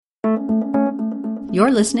You're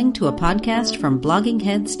listening to a podcast from Blogging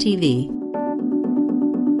Heads TV.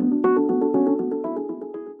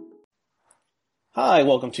 Hi,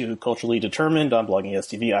 welcome to Culturally Determined on Blogging Heads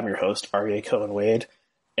TV. I'm your host, R.A. Cohen-Wade,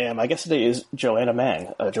 and my guest today is Joanna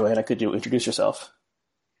Mang. Joanna, could you introduce yourself?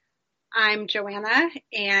 I'm Joanna,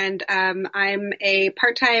 and I'm a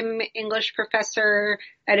part-time English professor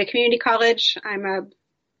at a community college. I'm a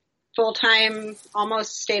full-time,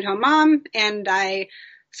 almost stay-at-home mom, and I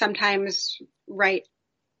sometimes write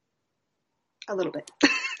a little bit.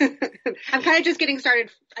 I'm kind of just getting started,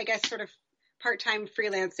 I guess, sort of part-time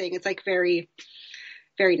freelancing. It's like very,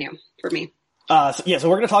 very new for me. So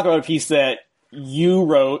we're going to talk about a piece that you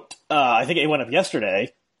wrote, I think it went up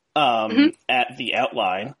yesterday, at The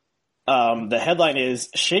Outline. The headline is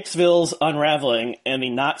Shakesville's Unraveling and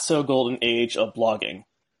the Not-So-Golden Age of Blogging.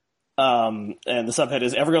 And the subhead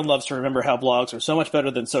is, everyone loves to remember how blogs are so much better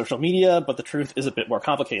than social media, but the truth is a bit more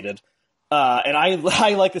complicated. And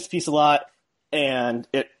I like this piece a lot, and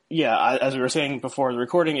as we were saying before the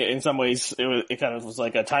recording, in some ways it kind of was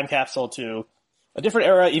like a time capsule to a different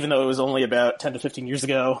era, even though it was only about 10 to 15 years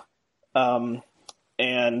ago. It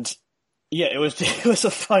was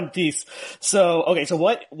a fun piece. So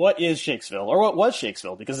what is Shakesville, or what was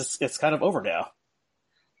Shakesville? Because it's kind of over now.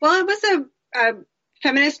 Well, it was a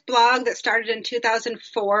feminist blog that started in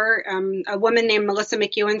 2004. A woman named Melissa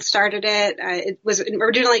McEwen started it. It was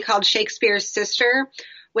originally called Shakespeare's Sister,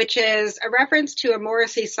 which is a reference to a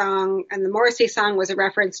Morrissey song, and the Morrissey song was a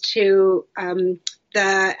reference to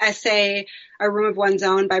the essay A Room of One's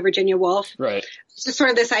Own by Virginia Woolf. Right. It's just sort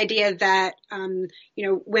of this idea that,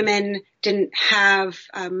 women didn't have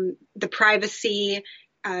the privacy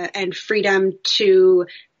and freedom to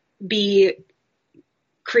be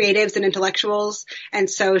creatives and intellectuals. And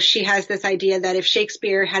so she has this idea that if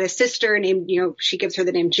Shakespeare had a sister named, she gives her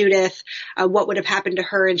the name Judith, what would have happened to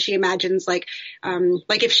her? And she imagines like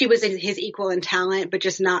if she was his equal in talent, but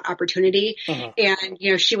just not opportunity.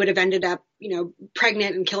 And, she would have ended up,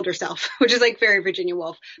 pregnant and killed herself, which is like very Virginia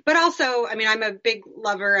Woolf. But also, I'm a big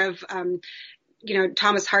lover of,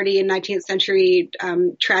 Thomas Hardy in 19th century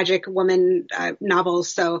tragic woman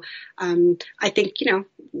novels. So I think,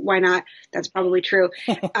 why not? That's probably true.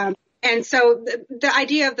 And so the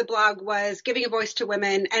idea of the blog was giving a voice to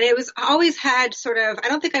women, and it was always had sort of, I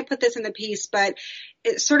don't think I put this in the piece, but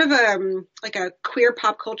it's sort of like a queer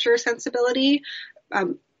pop culture sensibility.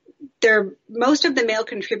 Most of the male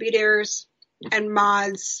contributors and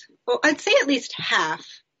mods, well, I'd say at least half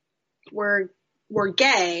were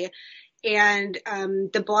gay. And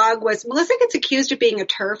the blog was, Melissa gets accused of being a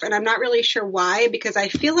TERF, and I'm not really sure why, because I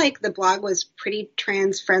feel like the blog was pretty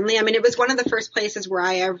trans friendly. It was one of the first places where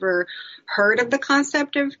I ever heard of the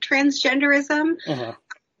concept of transgenderism.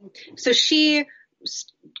 So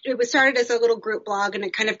it was started as a little group blog, and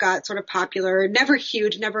it kind of got sort of popular, never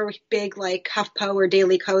huge, never big like HuffPo or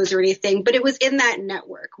Daily Kos or anything, but it was in that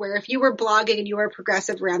network where if you were blogging and you were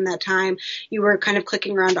progressive around that time, you were kind of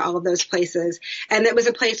clicking around to all of those places. And it was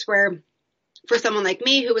a place where, for someone like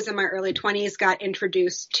me who was in my early 20s, got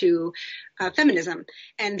introduced to feminism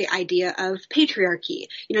and the idea of patriarchy.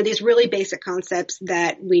 These really basic concepts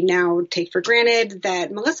that we now take for granted,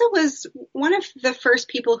 that Melissa was one of the first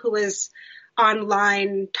people who was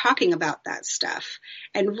online talking about that stuff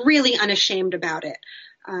and really unashamed about it,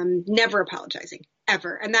 never apologizing,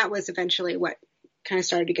 ever. And that was eventually what kind of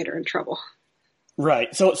started to get her in trouble.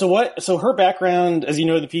 Right. So her background, as you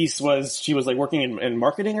know, the piece was, she was like working in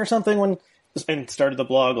marketing or something and started the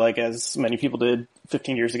blog, like as many people did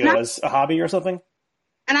 15 years ago, as a hobby or something?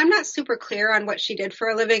 And I'm not super clear on what she did for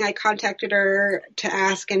a living. I contacted her to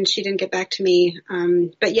ask, and she didn't get back to me.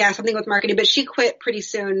 But yeah, something with marketing. But she quit pretty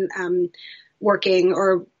soon working,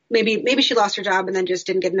 or maybe she lost her job and then just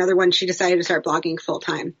didn't get another one. She decided to start blogging full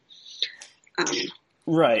time.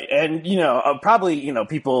 Right. And, probably,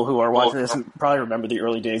 people who are watching this probably remember the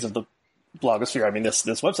early days of the blogosphere.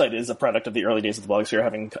 This website is a product of the early days of the blogosphere,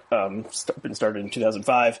 having been started in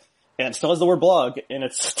 2005, and still has the word blog in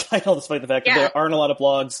its title, despite the fact that there aren't a lot of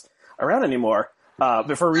blogs around anymore,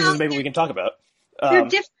 but for reasons maybe we can talk about. They're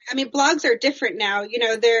different. Blogs are different now,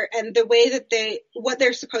 and the way that what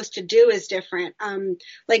they're supposed to do is different.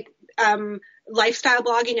 Lifestyle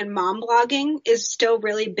blogging and mom blogging is still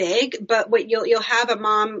really big, but what you'll have a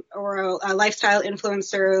mom or a lifestyle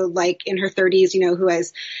influencer, like in her 30s, who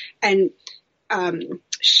has, and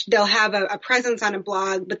they'll have a presence on a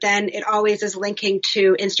blog, but then it always is linking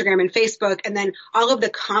to Instagram and Facebook. And then all of the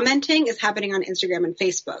commenting is happening on Instagram and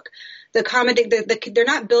Facebook. The commenting, they're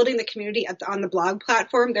not building the community on the blog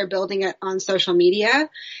platform. They're building it on social media.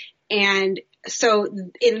 And so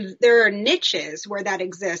there are niches where that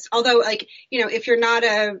exists. Although, like, if you're not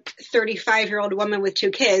a 35-year-old woman with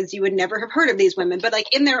 2 kids, you would never have heard of these women. But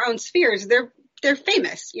like in their own spheres, they're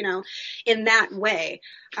famous, in that way.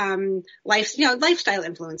 Lifestyle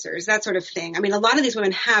influencers, that sort of thing. I mean, a lot of these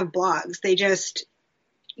women have blogs.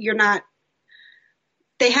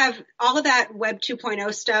 They have all of that Web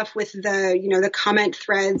 2.0 stuff with the comment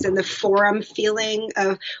threads and the forum feeling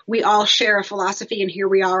of we all share a philosophy and here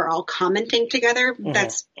we are all commenting together. Mm-hmm.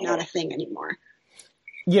 That's not a thing anymore.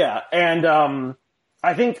 Yeah. And,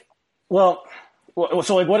 I think, so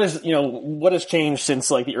like what has changed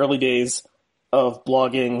since like the early days of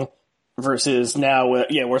blogging versus now, where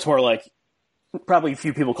it's more like probably a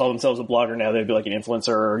few people call themselves a blogger now. They'd be like an influencer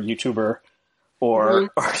or a YouTuber or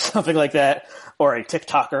something like that, or a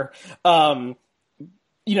TikToker. I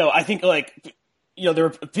think like, there were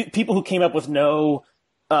people who came up with no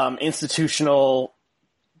institutional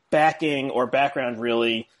backing or background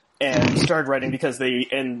really, and started writing because they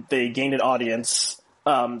gained an audience.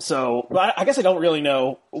 So I guess I don't really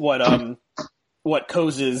know what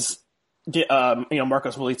Coze's,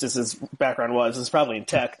 Marcos Melitez's background was. It's probably in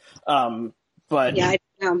tech. But yeah, I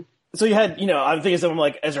don't know. So you had, I'm thinking of someone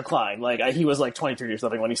like Ezra Klein, like he was like 23 or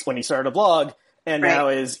something when he started a blog, and now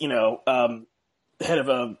is, head of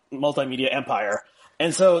a multimedia empire.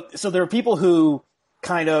 And so there are people who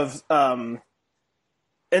kind of, and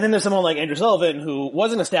then there's someone like Andrew Sullivan who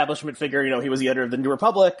was an establishment figure. He was the editor of the New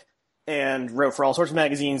Republic and wrote for all sorts of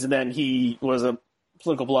magazines, and then he was a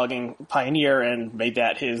political blogging pioneer and made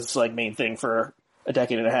that his like main thing for a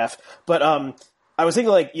decade and a half. But I was thinking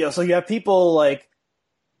like, so you have people like,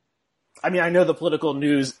 I mean, I know the political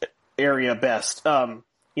news area best,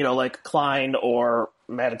 like Klein or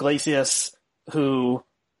Matt Iglesias, who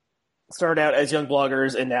started out as young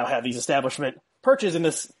bloggers and now have these establishment perches in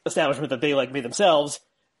this establishment that they like made themselves.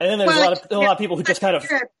 And then there's a lot of people who just kind of,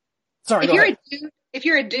 sorry, go ahead. If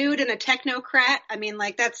you're a dude and a technocrat, I mean,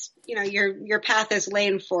 like that's, your path is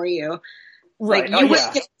laid for you. Right. Like you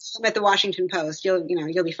wouldn't get at the Washington Post. You'll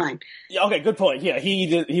be fine. Yeah. Okay. Good point. Yeah.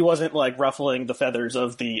 He wasn't like ruffling the feathers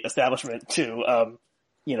of the establishment to,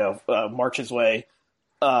 march his way,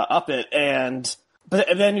 up it. And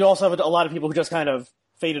then you also have a lot of people who just kind of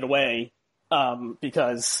faded away,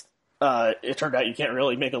 because, it turned out you can't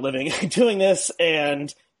really make a living doing this.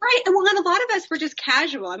 And, right. Well, and a lot of us were just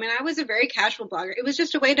casual. I mean, I was a very casual blogger. It was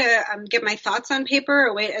just a way to get my thoughts on paper,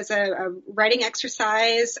 a way as a writing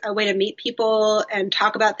exercise, a way to meet people and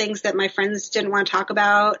talk about things that my friends didn't want to talk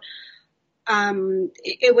about.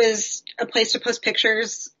 It was a place to post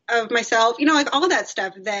pictures of myself, like all of that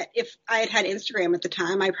stuff that if I had had Instagram at the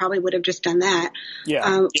time, I probably would have just done that.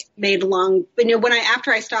 Yeah. Made long,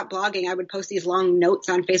 after I stopped blogging, I would post these long notes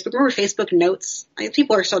on Facebook. Remember Facebook notes?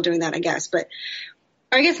 People are still doing that, I guess, but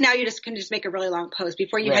I guess now you can just make a really long post.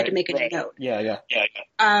 Before you had to make a note. Yeah.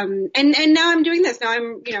 And now I'm doing this. Now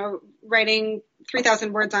I'm, writing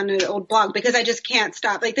 3,000 words on an old blog because I just can't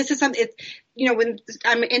stop. Like this is something, when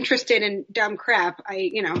I'm interested in dumb crap,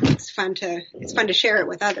 it's fun to share it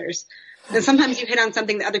with others. And sometimes you hit on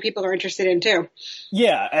something that other people are interested in too.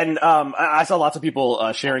 Yeah. And, I saw lots of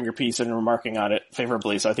people, sharing your piece and remarking on it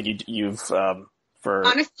favorably. So I think you've,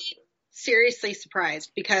 honestly, seriously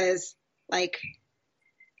surprised because like,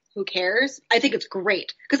 who cares? I think it's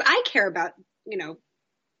great because I care about,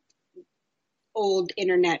 old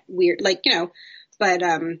internet weird, but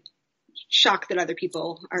shocked that other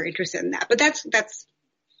people are interested in that. But that's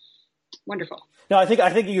wonderful. No, I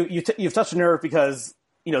think you've touched a nerve because,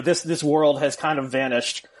 this world has kind of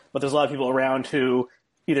vanished, but there's a lot of people around who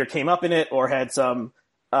either came up in it or had some,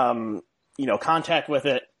 contact with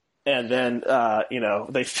it. And then,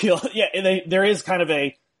 they feel, there is kind of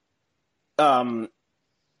a,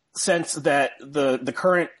 sense that the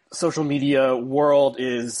current social media world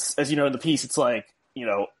is, as you know in the piece, it's like,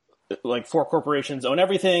 like 4 corporations own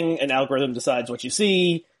everything, an algorithm decides what you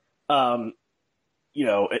see. You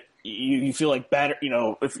feel like bad,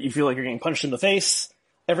 if you feel like you're getting punched in the face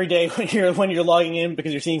every day when you're logging in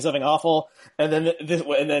because you're seeing something awful. And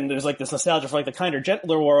then there's like this nostalgia for like the kinder,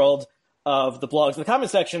 gentler world of the blogs and the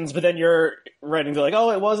comment sections, but then you're writing to like,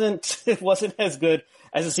 oh, it wasn't as good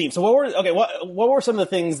as it seems. So what were some of the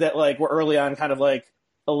things that like were early on kind of like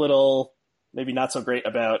a little maybe not so great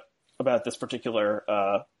about this particular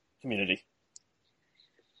community?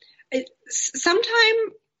 Sometime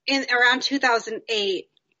in around 2008,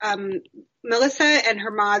 Melissa and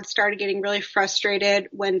her mods started getting really frustrated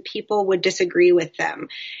when people would disagree with them.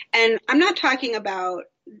 And I'm not talking about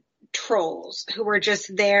trolls who were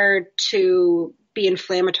just there to be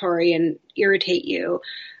inflammatory and irritate you.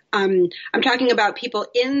 I'm talking about people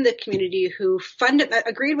in the community who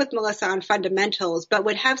agreed with Melissa on fundamentals, but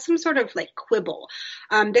would have some sort of like quibble.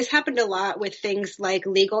 This happened a lot with things like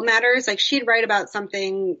legal matters. Like she'd write about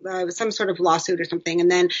something, some sort of lawsuit or something,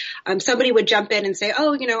 and then somebody would jump in and say,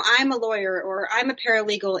 oh, I'm a lawyer or I'm a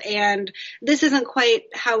paralegal and this isn't quite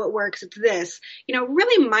how it works. It's this,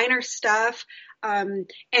 really minor stuff.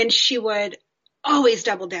 And she would always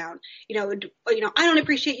double down, I don't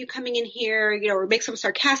appreciate you coming in here, or make some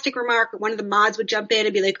sarcastic remark. One of the mods would jump in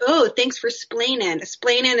and be like, oh, thanks for splaining.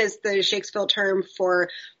 Splaining is the Shakespeare term for,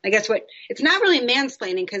 I guess it's not really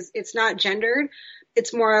mansplaining because it's not gendered.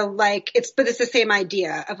 It's more like but it's the same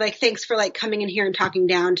idea of like, thanks for like coming in here and talking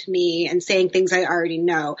down to me and saying things I already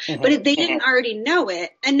know. Mm-hmm. But if they didn't already know it,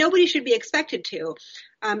 and nobody should be expected to,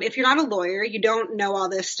 if you're not a lawyer, you don't know all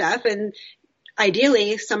this stuff. And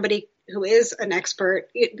ideally somebody who is an expert,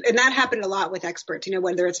 and that happened a lot with experts,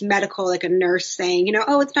 whether it's medical, like a nurse saying,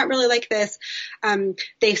 oh, it's not really like this.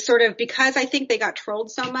 They sort of, because I think they got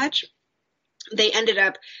trolled so much, they ended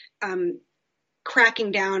up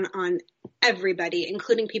cracking down on everybody,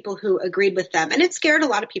 including people who agreed with them. And it scared a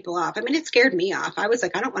lot of people off. I mean, it scared me off. I was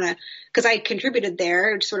like, I don't want to, because I contributed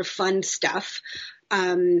there, sort of fun stuff,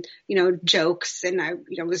 jokes, and I,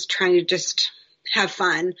 was trying to just have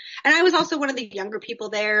fun. And I was also one of the younger people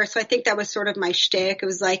there. So I think that was sort of my shtick. It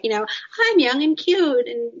was like, I'm young and cute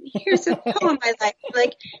and here's a poem I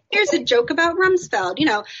like here's a joke about Rumsfeld,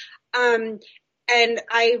 and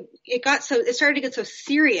it started to get so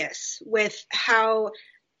serious with how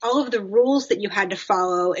all of the rules that you had to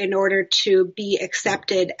follow in order to be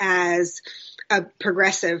accepted as a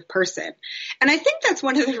progressive person. And I think that's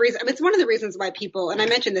one of the reasons, it's one of the reasons why people, and I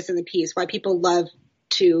mentioned this in the piece, why people love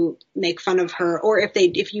to make fun of her, or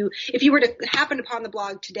if you were to happen upon the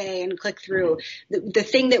blog today and click through, the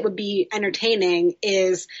thing that would be entertaining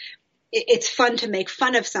is it's fun to make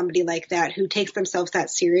fun of somebody like that who takes themselves that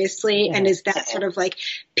seriously and is that sort of like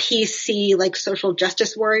PC, like social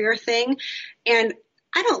justice warrior thing. And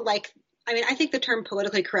I think the term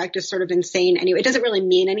politically correct is sort of insane anyway. It doesn't really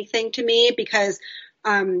mean anything to me because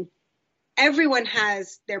everyone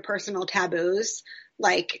has their personal taboos.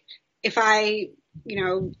 Like if the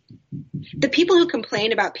people who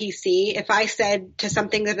complain about PC, if I said to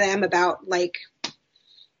something to them about like,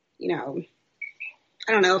 I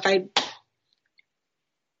don't know,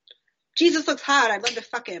 Jesus looks hot, I'd love to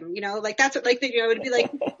fuck him, like that's what, like, it'd be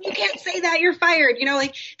like, you can't say that, you're fired,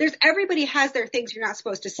 like everybody has their things you're not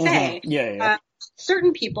supposed to say. Mm-hmm. Yeah.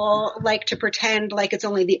 Certain people like to pretend like it's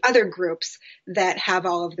only the other groups that have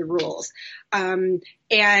all of the rules. And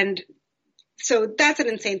so that's an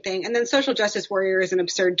insane thing. And then social justice warrior is an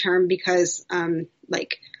absurd term because,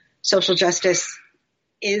 social justice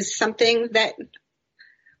is something that,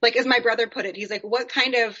 like, as my brother put it, he's like, what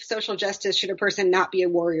kind of social justice should a person not be a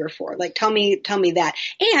warrior for? Like, tell me that.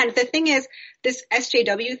 And the thing is, this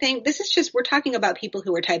SJW thing, this is just, we're talking about people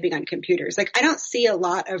who are typing on computers. Like, I don't see a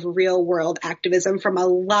lot of real world activism from a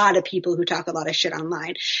lot of people who talk a lot of shit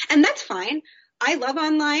online. And that's fine. I love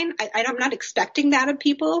online. I'm not expecting that of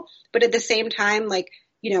people, but at the same time, like,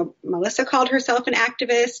 Melissa called herself an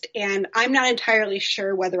activist, and I'm not entirely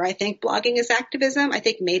sure whether I think blogging is activism. I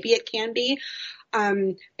think maybe it can be.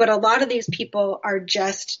 But a lot of these people are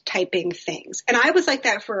just typing things. And I was like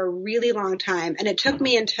that for a really long time. And it took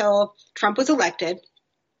me until Trump was elected.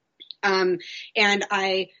 And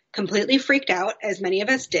I completely freaked out, as many of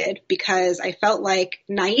us did, because I felt like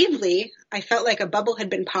naively, a bubble had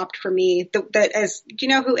been popped for me. Do you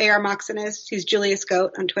know who A.R. Moxon is? He's Julius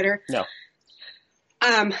Goat on Twitter. No.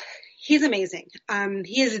 He's amazing.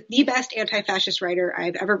 He is the best anti-fascist writer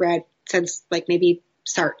I've ever read since like maybe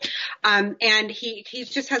Sartre. And he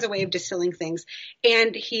just has a way of distilling things.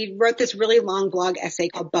 And he wrote this really long blog essay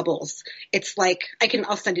called Bubbles. It's like,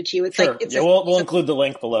 I'll send it to you. It's sure. like, we'll include the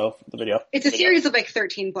link below the video. It's a series of like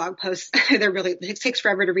 13 blog posts. It takes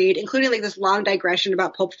forever to read, including like this long digression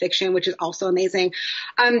about Pulp Fiction, which is also amazing.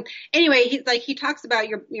 Anyway, he talks about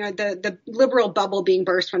the liberal bubble being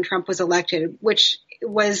burst when Trump was elected, which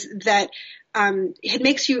was that,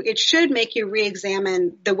 it should make you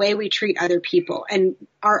re-examine the way we treat other people and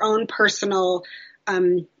our own personal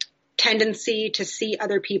tendency to see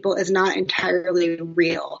other people as not entirely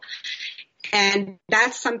real. And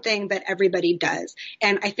that's something that everybody does.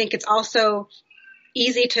 And I think it's also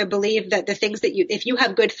easy to believe that the things that if you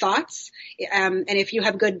have good thoughts, and if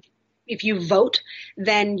you vote,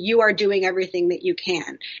 then you are doing everything that you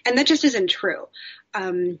can. And that just isn't true.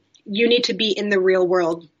 You need to be in the real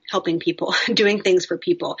world helping people, doing things for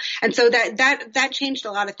people. And so that changed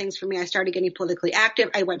a lot of things for me. I started getting politically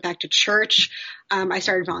active. I went back to church. I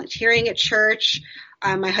started volunteering at church.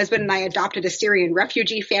 My husband and I adopted a Syrian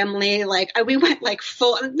refugee family. We went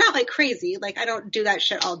full, not like crazy. I don't do that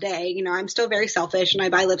shit all day. I'm still very selfish, and I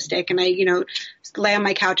buy lipstick, and I, lay on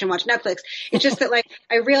my couch and watch Netflix. It's just that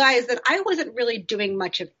I realized that I wasn't really doing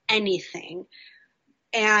much of anything.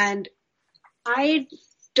 And I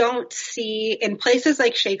don't see, in places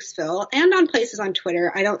like Shakesville and on places on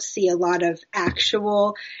Twitter, I don't see a lot of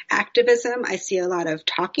actual activism. I see a lot of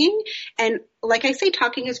talking. And like I say,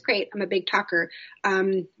 talking is great. I'm a big talker.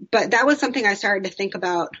 But that was something I started to think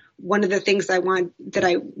about. One of the reasons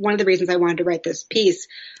I wanted to write this piece,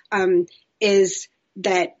 is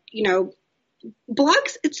that,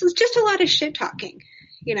 blogs, it's just a lot of shit talking,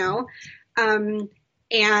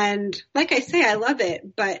 and like I say, I love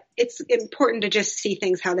it, but it's important to just see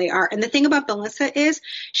things how they are. And the thing about Melissa is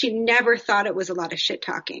she never thought it was a lot of shit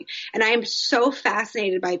talking. And I am so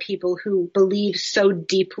fascinated by people who believe so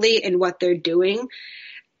deeply in what they're doing,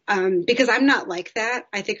 because I'm not like that.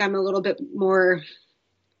 I think I'm a little bit more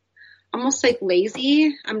almost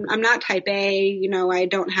lazy. I'm not type A, I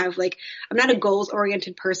don't have I'm not a goals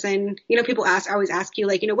oriented person. People always ask you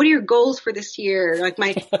what are your goals for this year?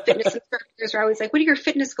 My fitness instructors are always what are your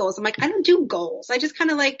fitness goals? I'm I don't do goals. I just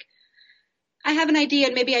kind of I have an idea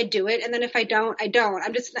and maybe I do it. And then if I don't, I don't.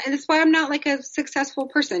 And that's why I'm not a successful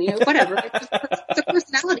person, whatever. It's a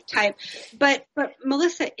personality type. But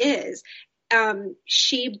Melissa is.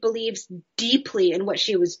 She believes deeply in what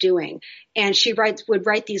she was doing, and she would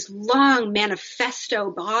write these long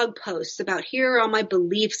manifesto blog posts about here are all my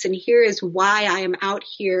beliefs and here is why I am out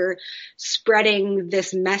here spreading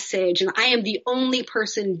this message, and I am the only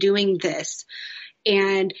person doing this,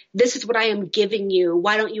 and this is what I am giving you.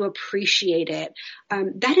 Why don't you appreciate it?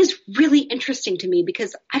 That is really interesting to me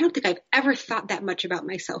because I don't think I've ever thought that much about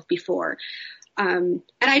myself before, and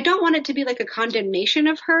I don't want it to be a condemnation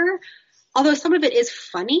of her. Although some of it is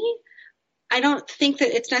funny, I don't think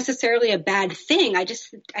that it's necessarily a bad thing. I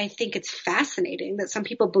think it's fascinating that some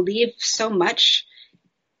people believe so much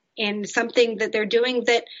in something that they're doing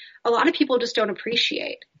that a lot of people just don't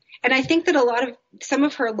appreciate. And I think that some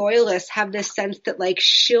of her loyalists have this sense that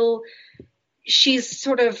she's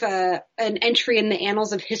sort of an entry in the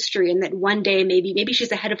annals of history, and that one day maybe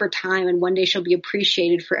she's ahead of her time and one day she'll be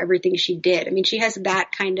appreciated for everything she did. I mean, she has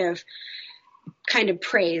that kind of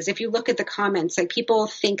praise. If you look at the comments, people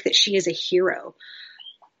think that she is a hero.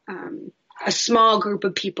 A small group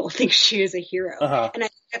of people think she is a hero. Uh-huh. And I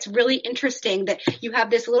think that's really interesting that you have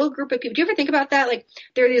this little group of people. Do you ever think about that?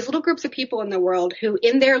 There are these little groups of people in the world who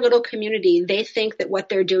in their little community, they think that what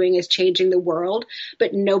they're doing is changing the world,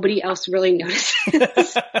 but nobody else really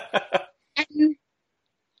notices.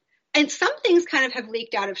 and some things kind of have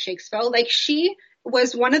leaked out of Shakesville. She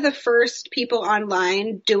was one of the first people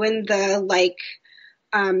online doing the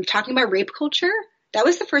talking about rape culture. That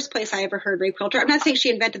was the first place I ever heard rape culture. I'm not saying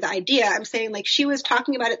she invented the idea. I'm saying she was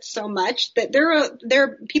talking about it so much that there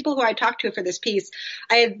are people who I talked to for this piece.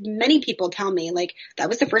 I had many people tell me that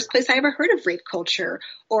was the first place I ever heard of rape culture,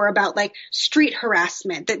 or about street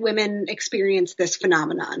harassment, that women experience this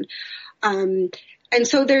phenomenon. And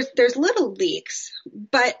so there's little leaks,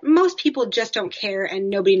 but most people just don't care and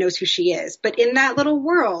nobody knows who she is. But in that little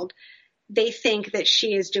world, they think that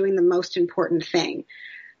she is doing the most important thing.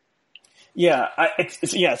 Yeah,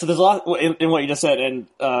 so there's a lot in what you just said, and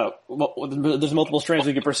there's multiple strands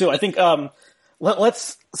we could pursue. I think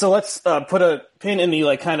let's put a pin in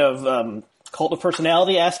the kind of cult of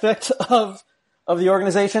personality aspect of the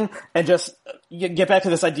organization, and just get back to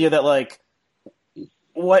this idea that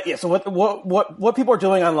what people are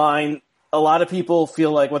doing online, a lot of people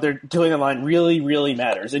feel like what they're doing online really, really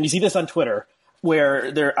matters. And you see this on Twitter,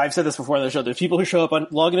 where I've said this before on the show, there's people who show up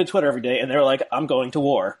log into Twitter every day and they're like, I'm going to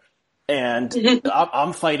war. And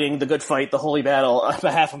I'm fighting the good fight, the holy battle on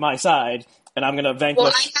behalf of my side, and I'm going to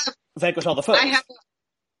vanquish all the foes.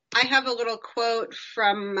 I have a little quote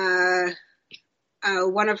from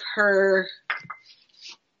one of her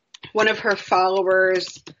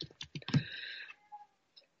followers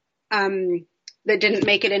that didn't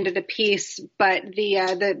make it into the piece, but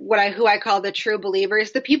who I call the true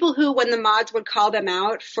believers, the people who, when the mods would call them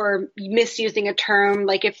out for misusing a term,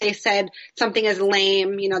 if they said something is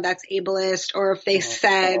lame, that's ableist, or if they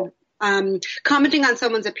said, commenting on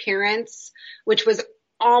someone's appearance, which was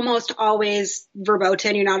almost always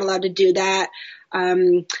verboten, you're not allowed to do that,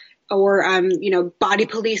 or body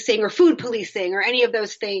policing or food policing or any of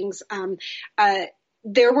those things,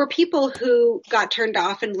 there were people who got turned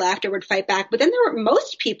off and left or would fight back, but then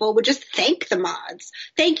most people would just thank the mods.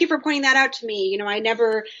 Thank you for pointing that out to me. You know, I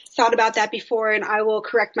never thought about that before, and I will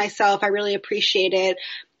correct myself. I really appreciate it.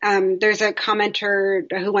 There's a commenter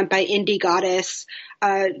who went by Indie Goddess,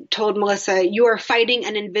 told Melissa, "You are fighting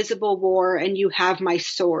an invisible war and you have my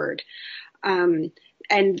sword." And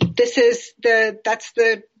this is that's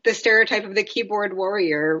the stereotype of the keyboard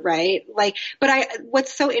warrior, right? Like, but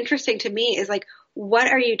what's so interesting to me is like, what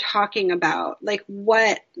are you talking about? Like,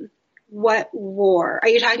 what war? Are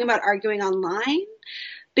you talking about arguing online?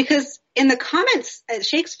 Because in the comments at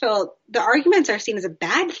Shakesville, the arguments are seen as a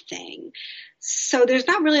bad thing. So there's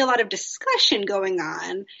not really a lot of discussion going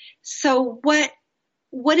on. So what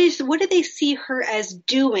do they see her as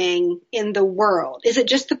doing in the world? Is it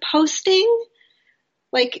just the posting?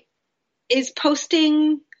 Like, is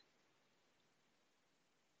posting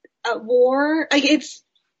a war? Like,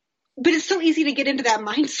 but it's so easy to get into that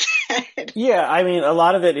mindset. Yeah, I mean, a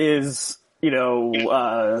lot of it is,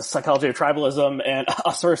 psychology of tribalism and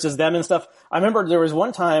us versus them and stuff. I remember there was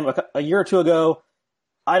one time a year or two ago,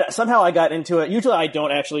 I got into it. Usually I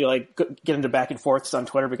don't actually like get into back and forths on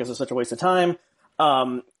Twitter because it's such a waste of time.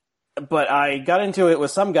 But I got into it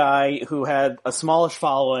with some guy who had a smallish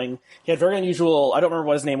following. He had very unusual, I don't remember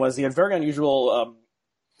what his name was. He had very unusual,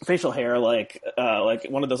 facial hair, like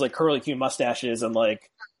one of those like curly Q mustaches and like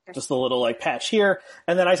just the little like patch here.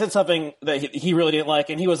 And then I said something that he really didn't like,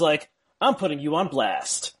 and he was like, "I'm putting you on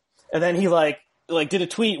blast." And then he like did a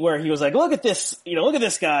tweet where he was like, look at this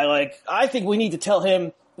guy. Like, I think we need to tell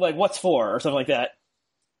him like what's for or something like that.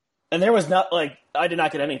 And there was not like, I did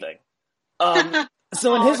not get anything.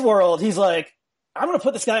 So in his world, he's like, I'm going to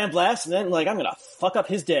put this guy on blast and then like, I'm going to fuck up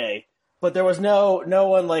his day. But there was no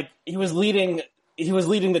one like, he was leading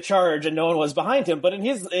the charge and no one was behind him. But in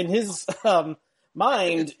his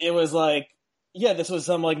mind, it was like, yeah, this was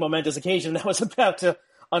some like momentous occasion that was about to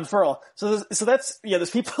unfurl. So that's, yeah, there's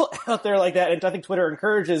people out there like that. And I think Twitter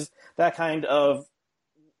encourages that kind of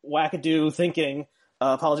wackadoo thinking.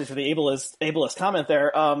 Apologies for the ableist comment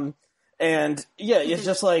there. And yeah, it's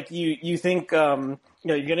just like you think,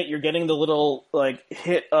 you're getting the little like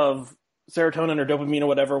hit of serotonin or dopamine or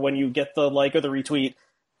whatever when you get the like or the retweet,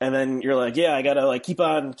 and then you're like, yeah, I gotta like keep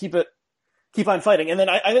on fighting. And then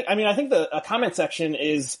I think the comment section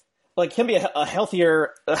is like can be a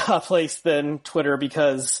healthier place than Twitter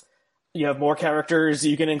because you have more characters,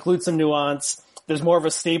 you can include some nuance, there's more of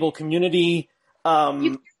a stable community.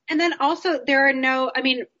 And then also there are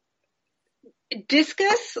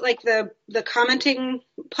Disqus, like the commenting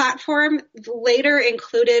platform, later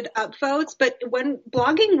included upvotes, but when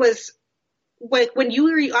blogging was like when you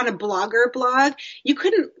were on a Blogger blog, you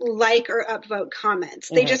couldn't like or upvote comments.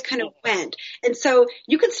 They just kind of went. And so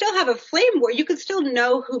you could still have a flame war. You could still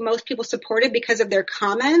know who most people supported because of their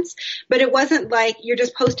comments, but it wasn't like you're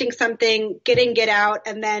just posting something, get out,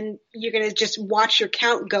 and then you're going to just watch your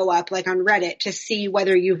count go up like on Reddit to see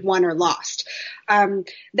whether you've won or lost.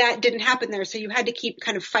 That didn't happen there. So you had to keep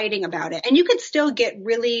kind of fighting about it. And you could still get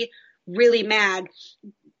really, really mad.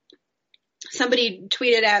 Somebody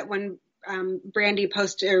tweeted at when Brandy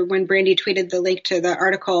tweeted the link to the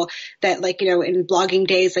article that like, in blogging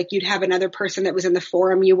days, like you'd have another person that was in the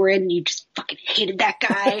forum you were in and you just fucking hated that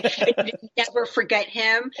guy and you'd never forget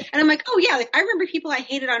him. And I'm like, oh yeah, like I remember people I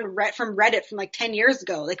hated from Reddit from like 10 years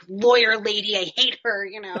ago, like lawyer lady, I hate her,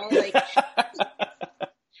 like,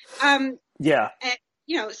 yeah. And,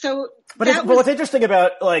 so. But what's interesting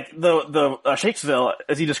about like the Shakesville,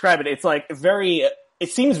 as you describe it, it's like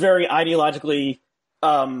it seems very ideologically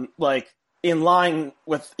like in line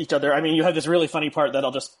with each other. I mean, you have this really funny part that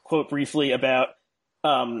I'll just quote briefly about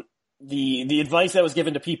the advice that was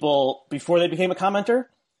given to people before they became a commenter.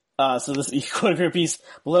 So this you quote from your piece.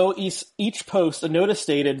 Below each post, a notice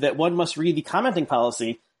stated that one must read the commenting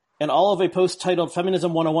policy and all of a post titled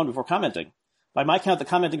Feminism 101 before commenting. By my count, the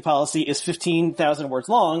commenting policy is 15,000 words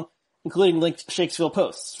long, including linked Shakesville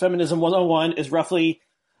posts. Feminism 101 is roughly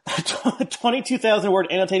 22,000 word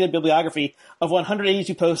annotated bibliography of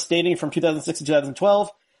 182 posts dating from 2006 to 2012.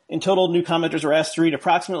 In total, new commenters were asked to read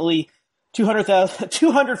approximately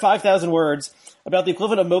 205,000 words, about the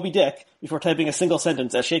equivalent of Moby Dick, before typing a single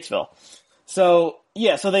sentence at Shakesville. So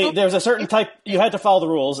yeah, there's a certain type, you had to follow the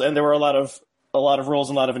rules, and there were a lot of rules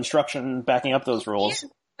and a lot of instruction backing up those rules.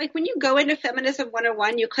 Like when you go into Feminism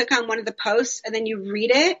 101, you click on one of the posts and then you read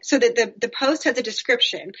it so that the post has a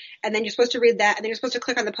description, and then you're supposed to read that, and then you're supposed to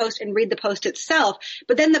click on the post and read the post itself.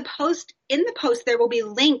 But then in the post there will be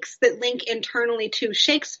links that link internally to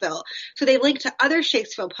Shakesville. So they link to other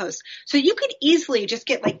Shakesville posts. So you could easily just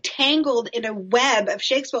get like tangled in a web of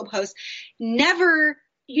Shakesville posts, never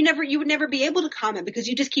you would never be able to comment because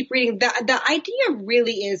you just keep reading. The idea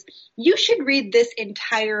really is you should read this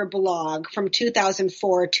entire blog from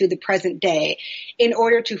 2004 to the present day in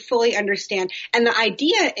order to fully understand. And the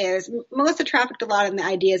idea is, Melissa trafficked a lot in the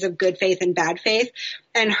ideas of good faith and bad faith.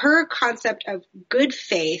 And her concept of good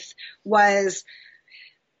faith was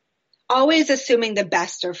always assuming the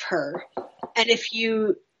best of her. And if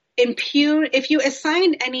you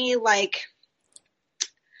assigned any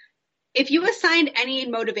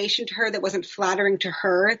motivation to her that wasn't flattering to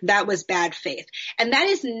her, that was bad faith. And that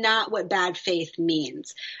is not what bad faith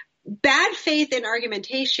means. Bad faith in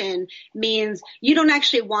argumentation means you don't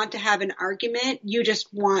actually want to have an argument. You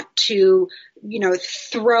just want to,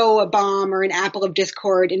 throw a bomb or an apple of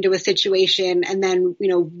discord into a situation and then,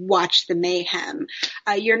 watch the mayhem.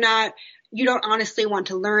 You don't honestly want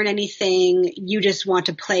to learn anything. You just want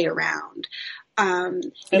to play around. And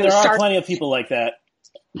there are plenty of people like that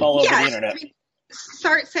all over the internet.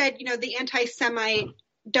 Sartre said, the anti-Semite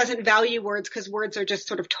doesn't value words because words are just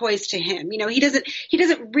sort of toys to him. He doesn't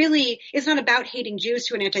really, it's not about hating Jews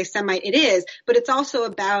to an anti-Semite. It is, but it's also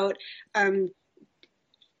about,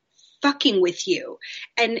 fucking with you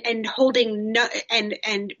and holding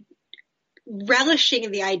and relishing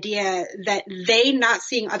the idea that they not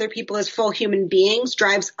seeing other people as full human beings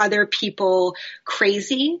drives other people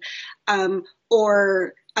crazy,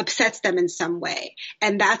 or upsets them in some way.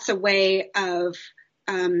 And that's a way of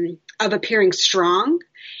appearing strong.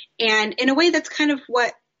 And in a way that's kind of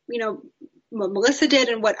what Melissa did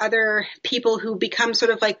and what other people who become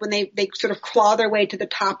sort of like when they sort of claw their way to the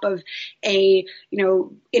top of a,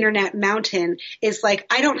 internet mountain is like,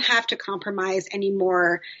 I don't have to compromise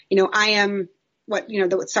anymore. I am what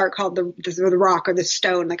Sartre called the rock or the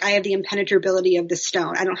stone. Like I have the impenetrability of the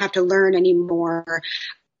stone. I don't have to learn anymore.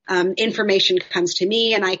 Information comes to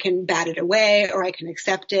me and I can bat it away or I can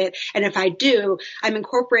accept it. And if I do, I'm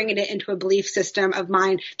incorporating it into a belief system of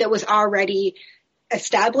mine that was already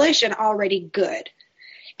established and already good.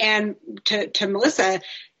 And to Melissa,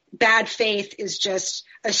 bad faith is just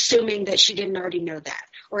assuming that she didn't already know that,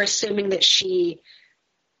 or assuming that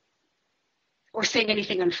or saying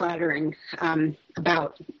anything unflattering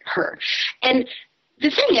about her. And the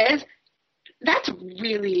thing is, that's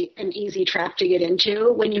really an easy trap to get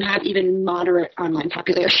into when you have even moderate online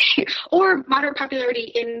popularity or moderate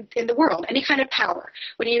popularity in the world, any kind of power.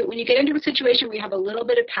 When you get into a situation where you have a little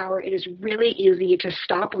bit of power, it is really easy to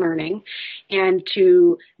stop learning and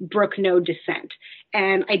to brook no dissent.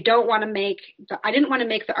 And I didn't want to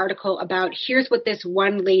make the article about here's what this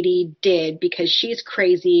one lady did because she's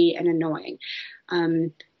crazy and annoying.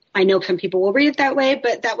 I know some people will read it that way,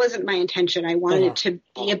 but that wasn't my intention. I wanted it to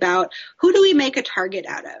be about who do we make a target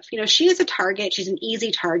out of? She is a target. She's an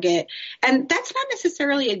easy target. And that's not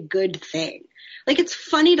necessarily a good thing. Like, it's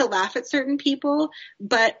funny to laugh at certain people,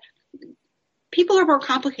 but people are more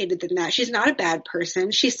complicated than that. She's not a bad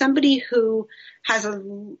person. She's somebody who has a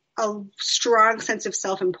strong sense of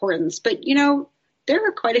self-importance. But, there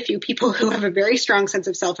are quite a few people who have a very strong sense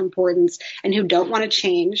of self-importance and who don't want to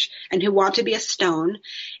change and who want to be a stone.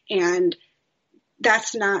 And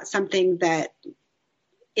that's not something that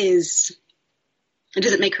it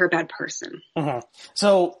doesn't make her a bad person. Mm-hmm.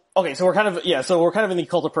 So we're kind of in the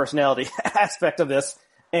cult of personality aspect of this.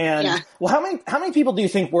 And well, how many people do you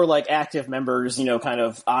think were like active members, kind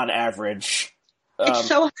of on average? It's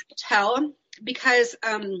so hard to tell because,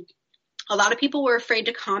 a lot of people were afraid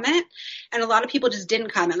to comment and a lot of people just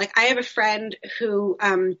didn't comment. Like I have a friend who,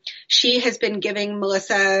 she has been giving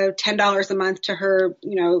Melissa $10 a month to her,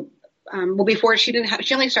 before she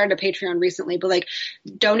only started a Patreon recently, but like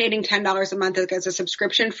donating $10 a month as a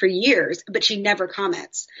subscription for years, but she never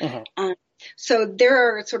comments. Mm-hmm. So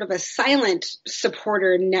there are sort of a silent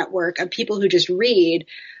supporter network of people who just read.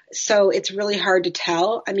 So it's really hard to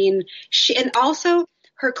tell. I mean, and also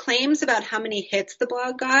her claims about how many hits the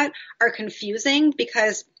blog got are confusing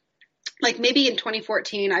because like maybe in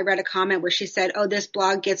 2014, I read a comment where she said, oh, this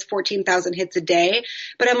blog gets 14,000 hits a day.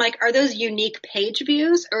 But I'm like, are those unique page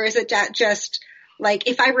views or is it just like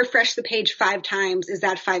if I refresh the page 5 times, is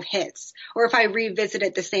that 5 hits? Or if I revisit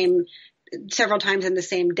it several times in the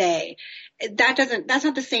same day, that's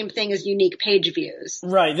not the same thing as unique page views.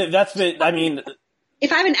 Right.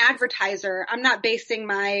 If I'm an advertiser, I'm not basing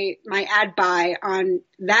my ad buy on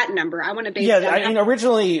that number. I want to base it on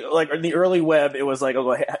originally, like in the early web, it was like,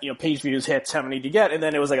 page views, hits, how many do you get? And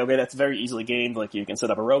then it was like, okay, that's very easily gained. Like you can set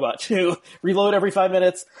up a robot to reload every 5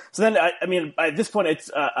 minutes. So then, at this point, it's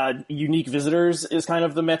unique visitors is kind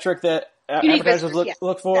of the metric that advertisers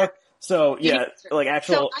look for. So yeah, like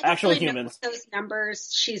actual really humans. Those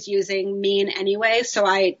numbers she's using mean anyway. So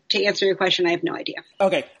to answer your question, I have no idea.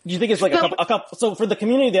 Okay. Do you think it's like a couple? So for the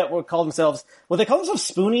community that would call themselves, would they call themselves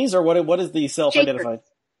spoonies, or what is the self-identified?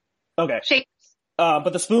 Okay. Shakers.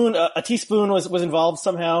 But the spoon, a teaspoon was involved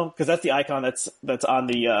somehow, because that's the icon that's on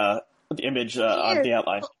the image on the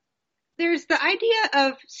outline. There's the idea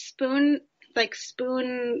of spoon. What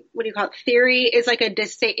do you call it? Theory is like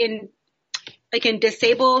in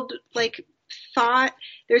disabled thought.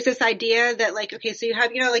 There's this idea that okay, so you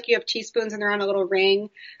have teaspoons and they're on a little ring,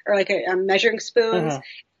 or a measuring spoons. Mm-hmm.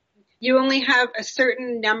 You only have a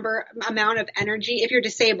certain amount of energy. If you're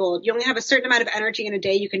disabled, you only have a certain amount of energy in a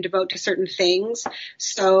day you can devote to certain things.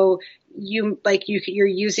 So you're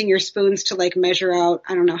using your spoons to measure out,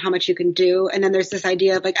 I don't know how much you can do. And then there's this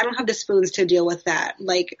idea of I don't have the spoons to deal with that.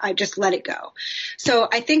 I just let it go. So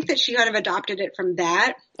I think that she kind of adopted it from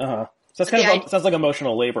that. Uh-huh. So that's sounds like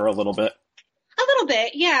emotional labor a little bit. A little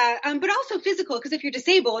bit, yeah. But also physical, because if you're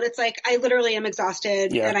disabled, it's I literally am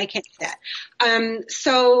exhausted and I can't do that.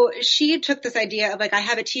 So she took this idea of I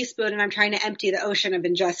have a teaspoon and I'm trying to empty the ocean of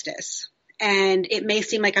injustice. And it may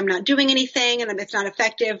seem like I'm not doing anything and it's not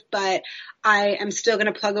effective, but I am still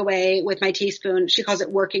going to plug away with my teaspoon. She calls it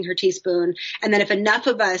working her teaspoon. And then if enough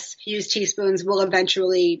of us use teaspoons, we'll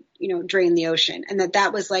eventually, drain the ocean. And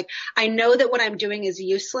that was I know that what I'm doing is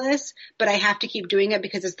useless, but I have to keep doing it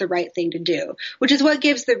because it's the right thing to do, which is what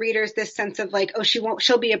gives the readers this sense of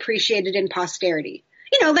she'll be appreciated in posterity.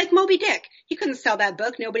 Like Moby Dick. He couldn't sell that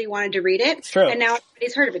book. Nobody wanted to read it. It's true. And now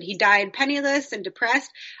everybody's heard of it. He died penniless and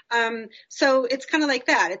depressed. So it's kind of like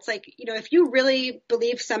that. It's if you really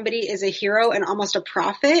believe somebody is a hero and almost a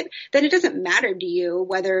prophet, then it doesn't matter to you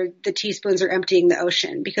whether the teaspoons are emptying the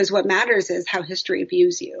ocean, because what matters is how history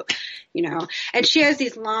views you, And she has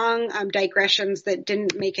these long digressions that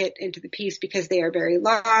didn't make it into the piece because they are very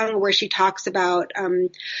long, where she talks about,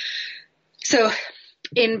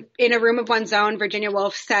 In A Room of One's Own, Virginia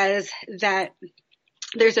Woolf says that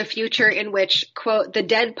there's a future in which, quote, the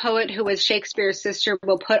dead poet who was Shakespeare's sister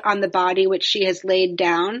will put on the body which she has laid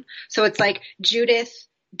down. So it's Judith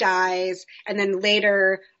dies, and then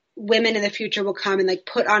later women in the future will come and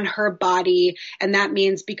put on her body. And that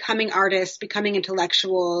means becoming artists, becoming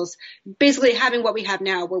intellectuals, basically having what we have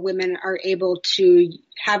now, where women are able to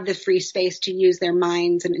have the free space to use their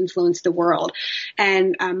minds and influence the world.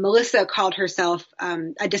 And Melissa called herself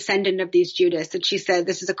a descendant of these Judiths. And she said,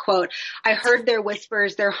 this is a quote, "I heard their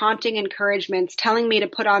whispers, their haunting encouragements, telling me to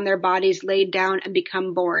put on their bodies laid down and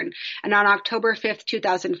become born. And on October 5th,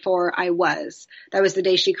 2004, I was." That was the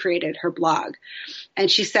day she created her blog.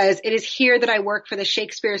 And she says, "It is here that I work for the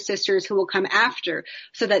Shakespeare sisters who will come after,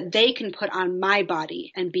 so that they can put on my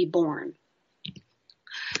body and be born."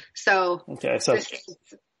 So, okay, so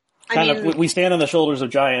we stand on the shoulders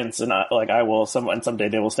of giants, and I will someday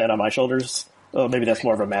they will stand on my shoulders. Oh, maybe that's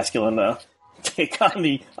more of a masculine take on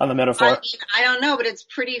the metaphor. I don't know, but it's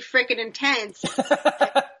pretty freaking intense.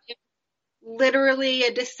 Literally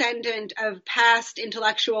a descendant of past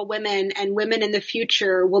intellectual women, and women in the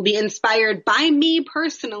future will be inspired by me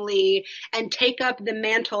personally and take up the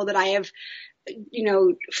mantle that I have,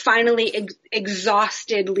 finally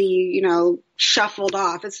exhaustedly, shuffled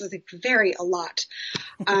off. It's a lot.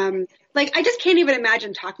 I just can't even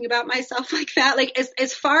imagine talking about myself like that.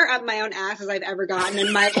 As far up my own ass as I've ever gotten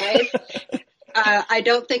in my life. I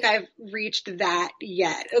don't think I've reached that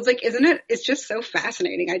yet. It's isn't it? It's just so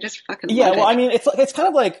fascinating. I just fucking love it. Yeah, well, I mean, it's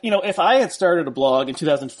kind of if I had started a blog in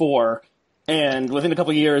 2004, and within a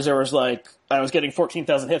couple of years there was I was getting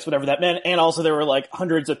 14,000 hits, whatever that meant, and also there were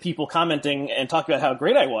hundreds of people commenting and talking about how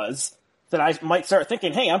great I was, then I might start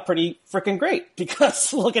thinking, hey, I'm pretty freaking great,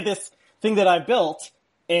 because look at this thing that I built.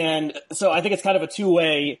 And so I think it's kind of a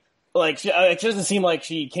two-way. It doesn't seem like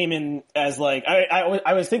she came in as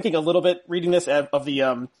I was thinking a little bit reading this of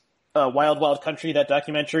the Wild Wild Country, that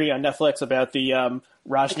documentary on Netflix about the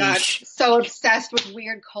Rajneesh. God, so obsessed with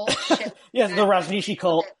weird cult shit. Yes, the Rajneeshi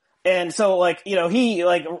cult. And so he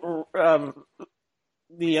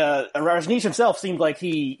Rajneesh himself seemed like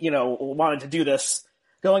he wanted to do this,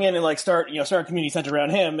 going in and start a community center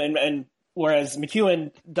around him, and whereas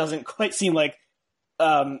McEwen doesn't quite seem like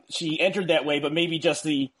she entered that way, but maybe just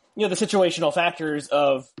the situational factors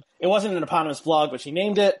of, it wasn't an eponymous blog, but she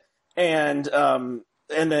named it. And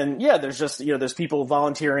then, there's just, there's people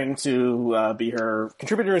volunteering to be her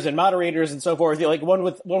contributors and moderators and so forth. One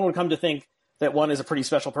would come to think that one is a pretty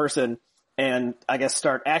special person, and I guess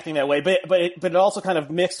start acting that way. But it also kind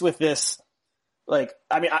of mixed with this,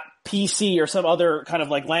 PC or some other kind of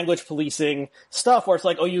language policing stuff, where it's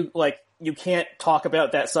you can't talk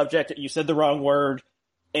about that subject. You said the wrong word.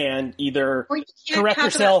 and either Or you can't correct talk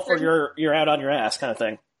yourself about or you're out on your ass kind of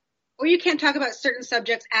thing. Or you can't talk about certain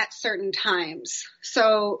subjects at certain times.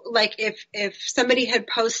 So, like, if somebody had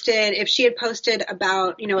posted, if she had posted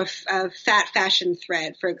about, you know, a fat fashion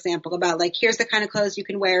thread, for example, about like, here's the kind of clothes you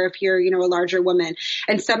can wear if you're, you know, a larger woman,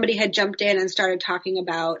 and somebody had jumped in and started talking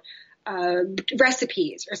about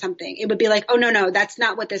recipes or something, it would be like, oh, no, that's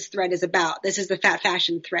not what this thread is about. This is the fat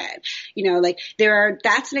fashion thread. You know, like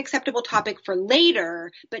that's an acceptable topic for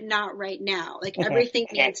later, but not right now. Like everything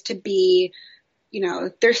needs to be, you know,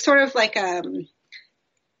 there's sort of like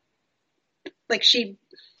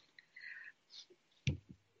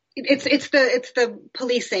it's the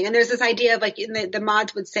policing, and there's this idea of like the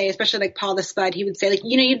mods would say, especially like Paul the Spud, he would say like,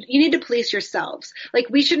 you know, you need to police yourselves. Like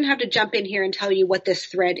we shouldn't have to jump in here and tell you what this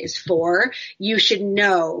thread is for. You should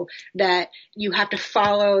know that you have to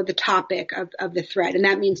follow the topic of the thread, and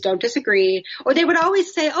that means don't disagree. Or they would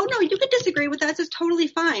always say, oh no, you can disagree with us, it's totally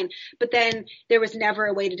fine. But then there was never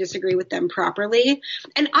a way to disagree with them properly.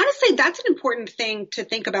 And honestly, that's an important thing to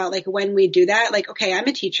think about, like when we do that. Like, okay, I'm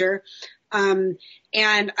a teacher.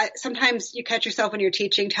 And sometimes you catch yourself when you're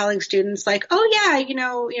teaching telling students like, oh yeah, you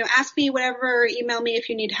know, ask me whatever, email me if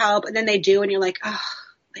you need help. And then they do, and you're like, oh,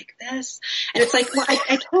 like this. And it's like, well,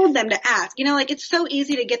 I told them to ask, you know, like it's so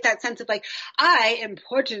easy to get that sense of like, I,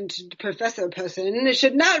 important professor person,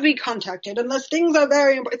 should not be contacted unless things are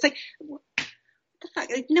very important. It's like, what the fuck?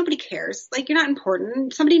 Like, nobody cares. Like, you're not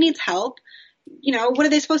important. Somebody needs help. You know, what are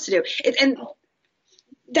they supposed to do? And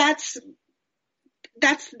that's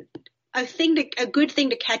a good thing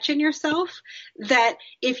to catch in yourself, that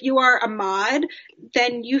if you are a mod,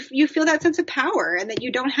 then you feel that sense of power, and that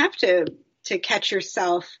you don't have to catch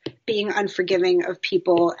yourself being unforgiving of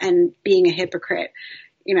people and being a hypocrite.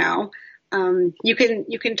 You know, you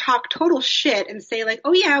can talk total shit and say like,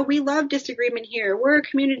 oh yeah, we love disagreement here. We're a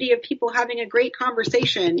community of people having a great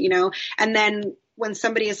conversation, you know, and then when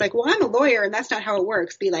somebody is like, well, I'm a lawyer and that's not how it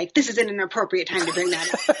works, be like, this isn't an appropriate time to bring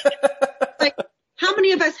that up. Like, how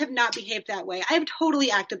many of us have not behaved that way? I have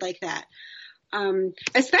totally acted like that,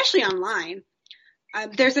 especially online.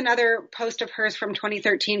 There's another post of hers from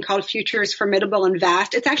 2013 called Futures Formidable and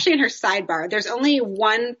Vast. It's actually in her sidebar. There's only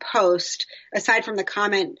one post, aside from the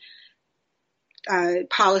comment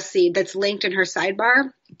policy, that's linked in her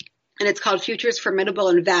sidebar, and it's called Futures Formidable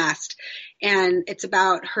and Vast. And it's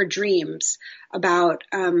about her dreams, about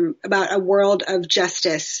a world of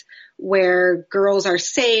justice where girls are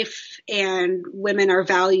safe and women are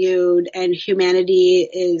valued and humanity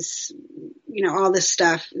is, you know, all this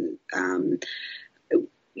stuff,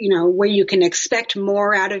 you know, where you can expect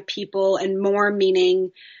more out of people, and more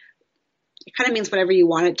meaning, it kind of means whatever you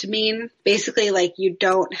want it to mean. Basically, like, you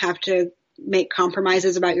don't have to make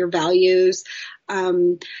compromises about your values.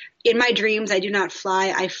 In my dreams, I do not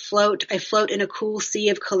fly. I float in a cool sea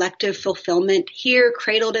of collective fulfillment. Here,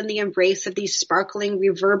 cradled in the embrace of these sparkling,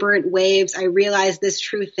 reverberant waves, I realize this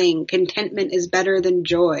true thing. Contentment is better than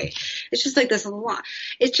joy. It's just like this lot.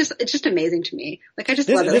 It's just amazing to me. Like, I just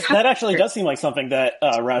love it. Like, that actually does seem like something that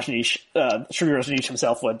Rajneesh, Shri Rajneesh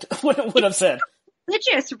himself would have said.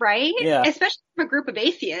 Religious, right? Yeah. Especially from a group of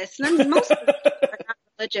atheists. And I mean, most of them are not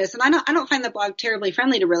religious. And I don't find the blog terribly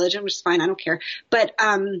friendly to religion, which is fine. I don't care. But,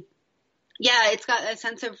 yeah, it's got a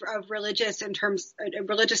sense of religious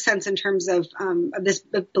sense in terms of this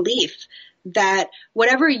belief that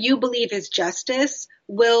whatever you believe is justice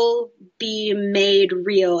will be made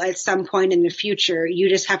real at some point in the future. You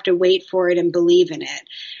just have to wait for it and believe in it.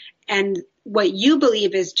 And what you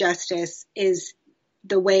believe is justice is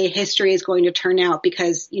the way history is going to turn out,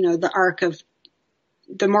 because, you know,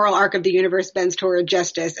 the moral arc of the universe bends toward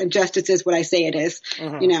justice, and justice is what I say it is,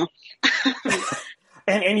 you know.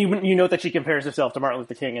 And you note that she compares herself to Martin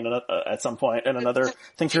Luther King at some point, and another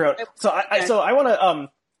thing she wrote. So I want to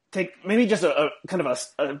take maybe just a kind of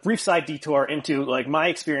a brief side detour into like my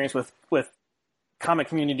experience with comic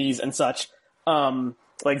communities and such.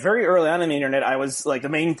 Like very early on in the internet, I was like, the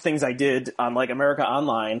main things I did on like America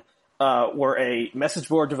Online were a message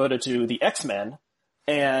board devoted to the X-Men,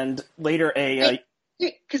 and later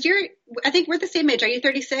because I think we're the same age. Are you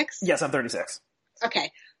 36? Yes, I'm 36.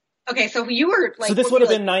 Okay, so you were like... So this would have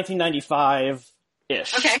been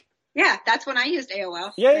 1995-ish. Okay, yeah, that's when I used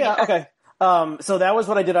AOL. Yeah, okay. So that was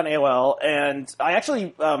what I did on AOL, and I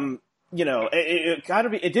actually, you know,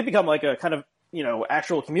 it did become like a kind of, you know,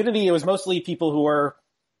 actual community. It was mostly people who were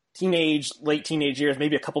late teenage years,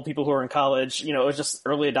 maybe a couple people who were in college. You know, it was just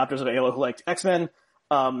early adopters of AOL who liked X-Men.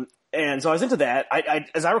 And so I was into that.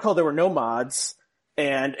 As I recall, there were no mods.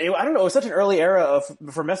 And I don't know, it was such an early era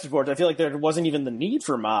for message boards. I feel like there wasn't even the need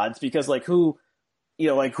for mods, because like who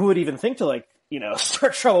would even think to like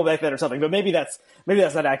start trouble back then or something. But maybe that's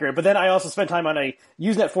not accurate. But then I also spent time on a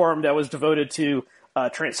Usenet forum that was devoted to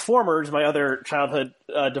Transformers, my other childhood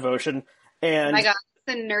devotion. And oh my God,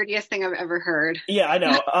 it's the nerdiest thing I've ever heard. Yeah, I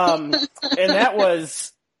know. And that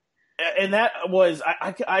was,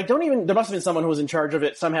 I don't even, there must have been someone who was in charge of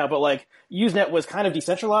it somehow, but like Usenet was kind of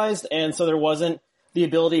decentralized, and so there wasn't the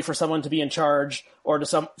ability for someone to be in charge or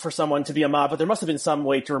for someone to be a mod, but there must have been some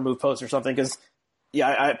way to remove posts or something, because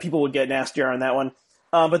people would get nastier on that one.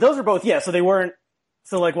 But those were both, so they weren't,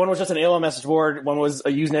 so like one was just an AOL message board, one was a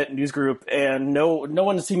Usenet news group, and no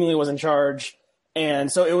one seemingly was in charge.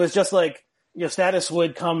 And so it was just like, status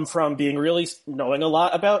would come from being really knowing a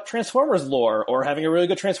lot about Transformers lore or having a really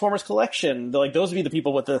good Transformers collection. Like those would be the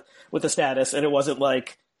people with the status, and it wasn't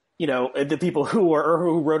like, the people who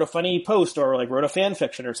wrote a funny post or like wrote a fan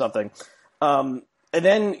fiction or something. And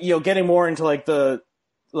then, getting more into like the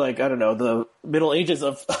Middle Ages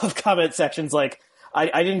of comment sections, like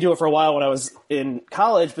I didn't do it for a while when I was in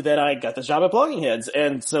college, but then I got this job at Blogging Heads.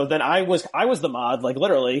 And so then I was the mod, like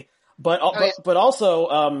literally, but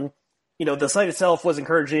also, the site itself was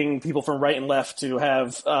encouraging people from right and left to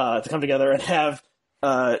have, to come together and have,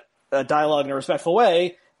 a dialogue in a respectful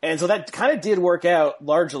way. And so that kind of did work out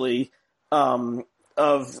largely, there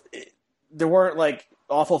weren't like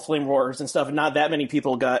awful flame wars and stuff, and not that many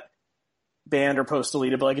people got banned or post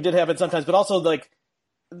deleted, but like it did happen sometimes. But also like,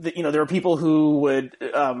 there were people who would,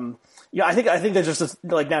 I think there's just this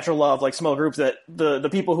like natural law of like small groups that the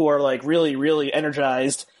people who are like really, really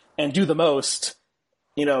energized and do the most,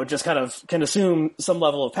 just kind of can assume some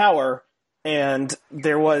level of power. And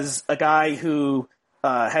there was a guy who,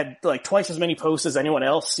 had like twice as many posts as anyone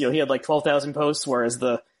else. He had like 12,000 posts, whereas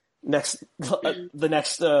the next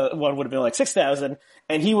one would have been like 6,000.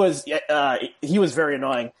 And he was very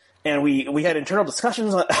annoying. And we had internal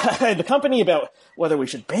discussions at the company about whether we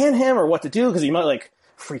should ban him or what to do, because he might like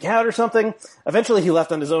freak out or something. Eventually he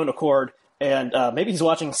left on his own accord, and maybe he's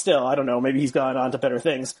watching still. I don't know. Maybe he's gone on to better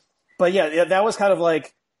things. But yeah, that was kind of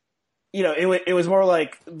like, it was more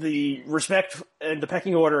like the respect and the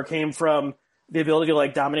pecking order came from the ability to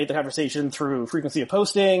like dominate the conversation through frequency of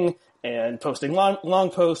posting and posting long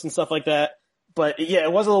posts and stuff like that. But yeah,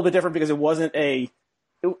 it was a little bit different because it wasn't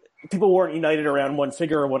people weren't united around one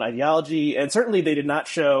figure or one ideology, and certainly they did not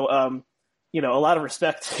show, a lot of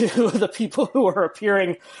respect to the people who were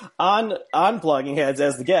appearing on Blogging Heads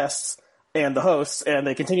as the guests and the hosts, and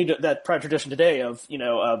they continued that proud tradition today of,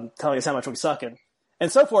 telling us how much we suck and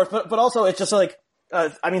so forth. But also it's just like,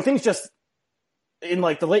 things just in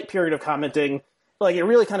like the late period of commenting, like it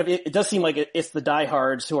really kind of, it does seem like it's the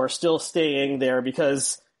diehards who are still staying there,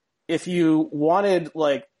 because if you wanted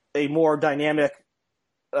like a more dynamic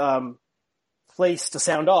place to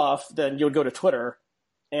sound off, then you would go to Twitter.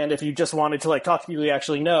 And if you just wanted to like talk to people you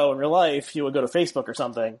actually know in real life, you would go to Facebook or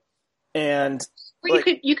something. And or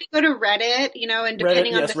you could go to Reddit, and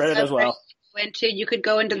depending on the Reddit as well. You could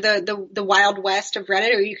go into the wild west of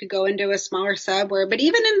Reddit, or you could go into a smaller sub but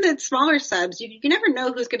even in the smaller subs, you never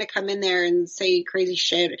know who's going to come in there and say crazy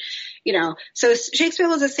shit, So Shakespeare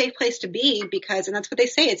is a safe place to be and that's what they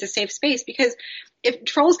say, it's a safe space, because if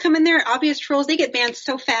trolls come in there, obvious trolls, they get banned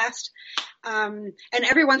so fast. And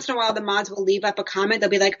every once in a while the mods will leave up a comment. They'll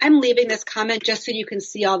be like, I'm leaving this comment just so you can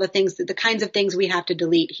see all the kinds of things we have to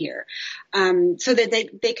delete here. So that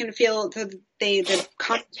they can feel, the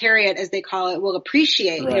commentariat, as they call it, will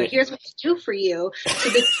appreciate, right. Here's what to do for you. So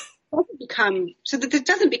that it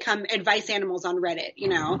doesn't become advice animals on Reddit,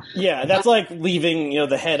 Yeah, that's like leaving,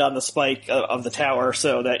 the head on the spike of the tower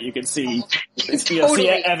so that you can see, totally. See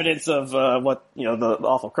evidence of what, the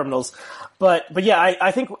awful criminals. But yeah,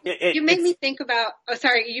 I think you made me think about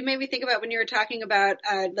when you were talking about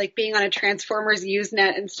like being on a Transformers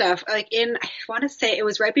Usenet and stuff. Like I want to say it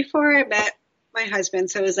was right before I met my husband,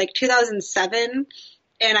 so it was like 2007,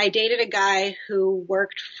 and I dated a guy who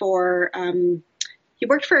worked for he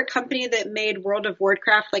worked for a company that made World of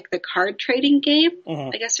Warcraft, like the card trading game. Mm-hmm.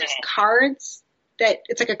 I guess there's cards that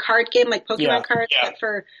it's like a card game, like Pokemon cards,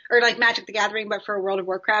 but or like Magic the Gathering, but for World of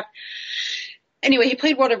Warcraft. Anyway, he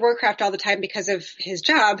played World of Warcraft all the time because of his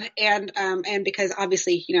job, and because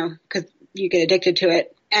obviously, because you get addicted to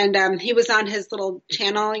it. And he was on his little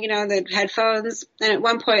channel, the headphones. And at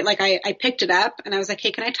one point, like I picked it up and I was like,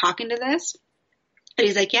 hey, can I talk into this? And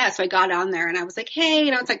he's like, yeah. So I got on there and I was like, hey,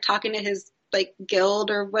 it's like talking to his like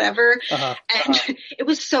guild or whatever. And it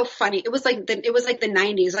was so funny. It was like the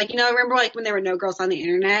 90s. Like, I remember like when there were no girls on the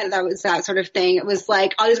internet, that was that sort of thing. It was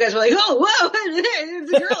like all these guys were like, oh, whoa, there's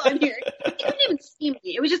a girl on here. You couldn't even see me.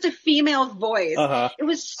 It was just a female voice. It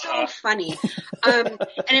was so funny. And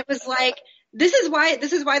it was like, This is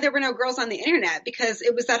why there were no girls on the internet, because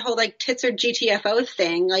it was that whole like tits or GTFO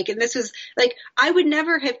thing. Like, and this was like, I would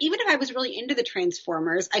never have, even if I was really into the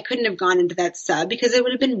Transformers, I couldn't have gone into that sub because it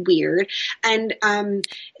would have been weird. And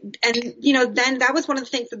you know, then that was one of the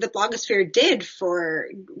things that the blogosphere did for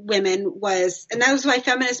women was, and that was why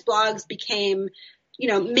feminist blogs became, you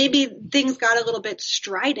know, maybe things got a little bit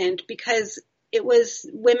strident because it was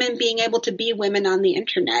women being able to be women on the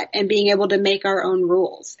internet and being able to make our own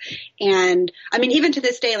rules. And I mean, even to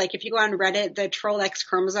this day, like if you go on Reddit, the Troll X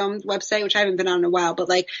Chromosome website, which I haven't been on in a while, but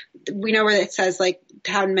like we know where it says like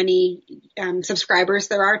how many subscribers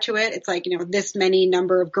there are to it. It's like, you know, this many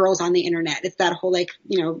number of girls on the internet. It's that whole like,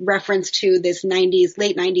 you know, reference to this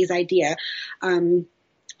late 90s idea.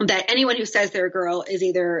 That anyone who says they're a girl is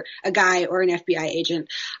either a guy or an FBI agent.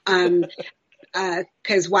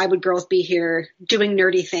 Because why would girls be here doing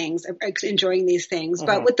nerdy things, enjoying these things?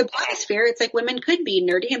 But with the blogosphere, it's like women could be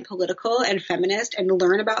nerdy and political and feminist and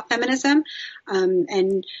learn about feminism,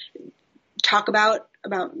 and talk about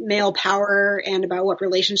male power and about what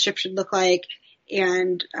relationships should look like.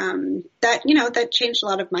 And that, you know, that changed a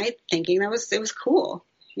lot of my thinking. It was cool.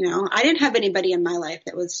 You know, I didn't have anybody in my life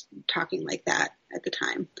that was talking like that at the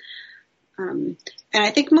time. And I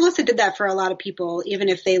think Melissa did that for a lot of people, even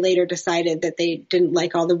if they later decided that they didn't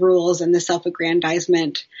like all the rules and the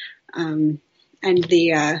self-aggrandizement, and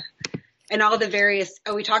all the various,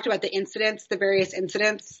 we talked about the various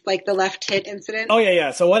incidents, like the left tit incident. Oh, yeah.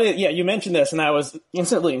 So you mentioned this and I was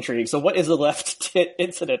instantly intrigued. So what is the left tit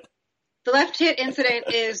incident? The left tit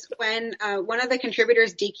incident is when one of the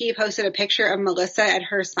contributors, Deeky, posted a picture of Melissa at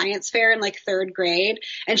her science fair in like 3rd grade.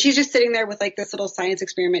 And she's just sitting there with like this little science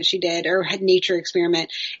experiment she did, or nature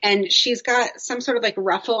experiment. And she's got some sort of like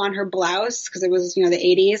ruffle on her blouse because it was, you know, the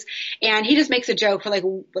 80s. And he just makes a joke about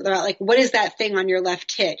what is that thing on your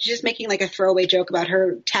left tit? She's just making like a throwaway joke about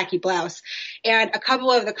her tacky blouse. And a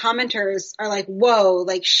couple of the commenters are like, whoa,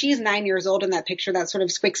 like she's 9 years old in that picture. That sort of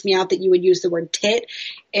squicks me out that you would use the word tit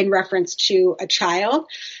in reference to a child.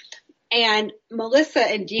 And Melissa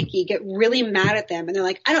and Deeky get really mad at them and they're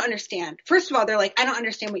like, I don't understand. First of all, they're like, I don't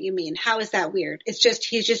understand what you mean. How is that weird? It's just,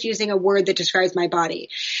 he's just using a word that describes my body.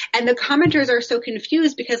 And the commenters are so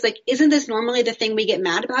confused because like, isn't this normally the thing we get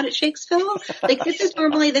mad about at Shakesville? Like, this is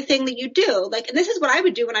normally the thing that you do. Like, and this is what I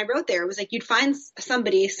would do when I wrote there. It was like, you'd find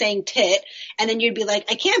somebody saying tit and then you'd be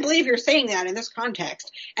like, I can't believe you're saying that in this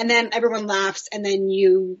context. And then everyone laughs and then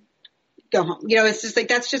you go home. You know, it's just like,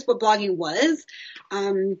 that's just what blogging was.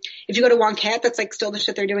 If you go to Wonkette, that's like still the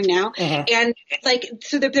shit they're doing now. And like,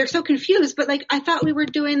 so they're so confused, but like, I thought we were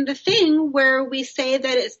doing the thing where we say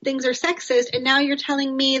that things are sexist. And now you're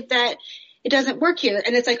telling me that it doesn't work here.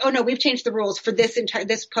 And it's like, oh no, we've changed the rules for this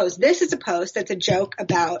post. This is a post that's a joke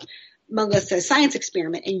about Melissa's science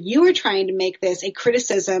experiment. And you are trying to make this a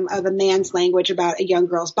criticism of a man's language about a young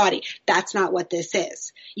girl's body. That's not what this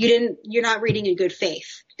is. You're not reading in good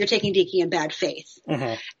faith. You're taking Deeky in bad faith.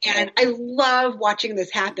 And I love watching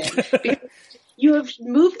this happen because you have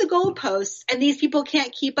moved the goalposts and these people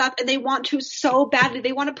can't keep up and they want to so badly.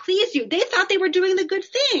 They want to please you. They thought they were doing the good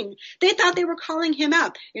thing. They thought they were calling him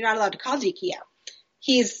out. You're not allowed to call Deeky out.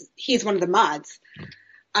 He's one of the mods.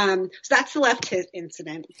 So that's the left hit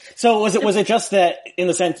incident. So was it just that in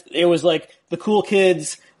the sense it was like the cool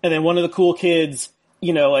kids and then one of the cool kids,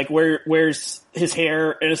 you know, like wears his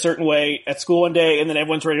hair in a certain way at school one day and then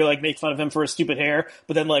everyone's ready to like make fun of him for his stupid hair,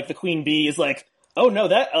 but then like the queen bee is like, oh no,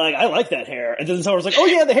 that like I like that hair, and then someone's like, oh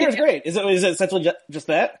yeah, the hair is great. Is it essentially just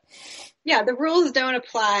that? Yeah, the rules don't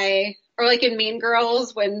apply. Or like in Mean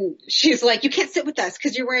Girls when she's like, you can't sit with us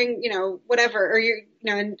because you're wearing, you know, whatever, or you're, you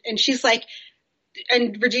know, and she's like,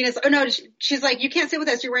 and Regina's, oh no, she's like, you can't sit with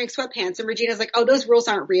us, you're wearing sweatpants. And Regina's like, oh, those rules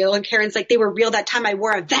aren't real. And Karen's like, they were real that time I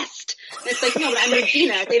wore a vest. And it's like, no, but I'm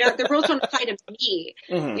Regina. The rules don't apply to me,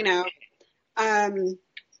 you know.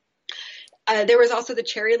 There was also the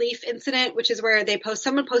cherry leaf incident, which is where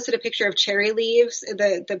someone posted a picture of cherry leaves.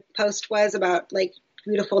 The post was about like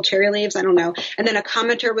beautiful cherry leaves. I don't know. And then a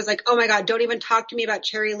commenter was like, oh my God, don't even talk to me about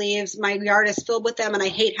cherry leaves. My yard is filled with them and I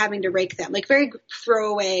hate having to rake them. Like very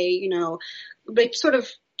throwaway, you know, like sort of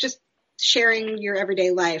just sharing your everyday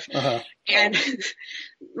life. And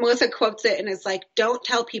Melissa quotes it and is like, don't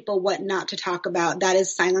tell people what not to talk about. That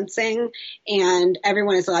is silencing and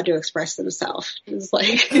everyone is allowed to express themselves. It's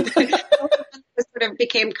like, this sort of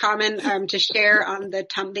became common to share on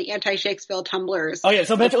the anti-Shakesville Tumblrs. Oh yeah,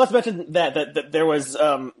 so let's mention that there was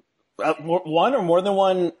one or more than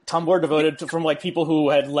one Tumblr devoted to from like people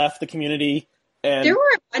who had left the community. And there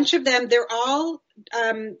were a bunch of them.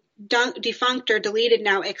 defunct or deleted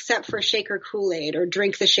now, except for Shaker Kool-Aid or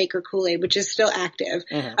Drink the Shaker Kool-Aid, which is still active.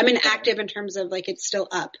 Mm-hmm. I mean, active in terms of like it's still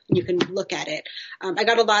up. You can look at it. I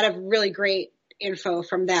got a lot of really great info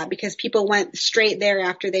from that because people went straight there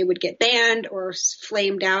after they would get banned or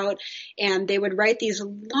flamed out, and they would write these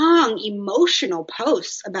long emotional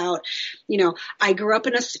posts about, I grew up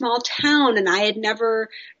in a small town and I had never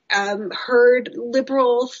heard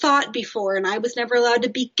liberal thought before, and I was never allowed to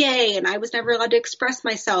be gay, and I was never allowed to express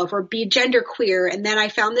myself or be genderqueer. And then I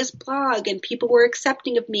found this blog, and people were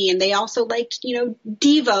accepting of me, and they also liked,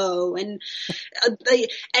 Devo,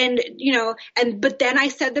 but then I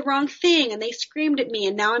said the wrong thing, and they screamed at me,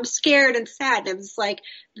 and now I'm scared and sad. And it was like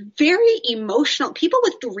very emotional. People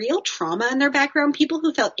with real trauma in their background, people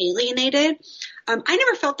who felt alienated. I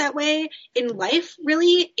never felt that way in life,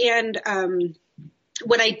 really, and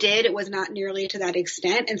when I did, it was not nearly to that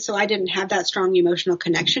extent. And so I didn't have that strong emotional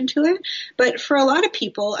connection to it. But for a lot of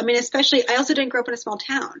people, I mean, especially, I also didn't grow up in a small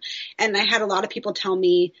town. And I had a lot of people tell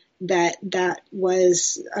me that that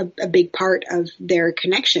was a big part of their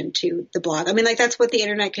connection to the blog. I mean, like, that's what the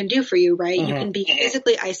internet can do for you, right? Mm-hmm. You can be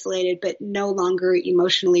physically isolated, but no longer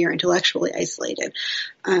emotionally or intellectually isolated.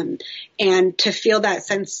 And to feel that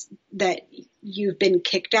sense that you've been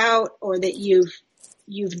kicked out or that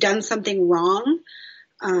you've done something wrong,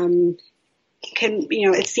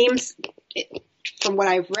 it seems, from what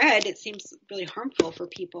I've read, it seems really harmful for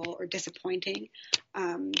people or disappointing.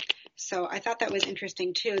 So I thought that was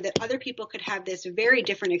interesting too, that other people could have this very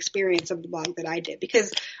different experience of the blog that I did,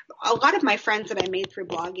 because a lot of my friends that I made through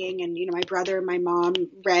blogging, and, my brother and my mom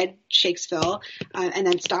read Shakesville, and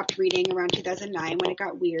then stopped reading around 2009 when it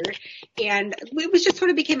got weird. And it was just sort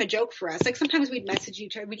of became a joke for us. Like, sometimes we'd message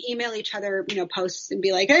each other, we'd email each other, posts and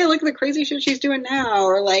be like, hey, look at the crazy shit she's doing now.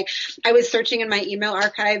 Or like, I was searching in my email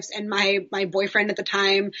archives, and my boyfriend at the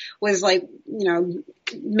time was like,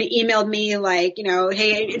 emailed me like,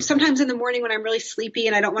 hey, sometimes in the morning when I'm really sleepy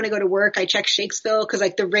and I don't want to go to work, I check Shakesville because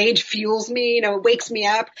like the rage fuels me, it wakes me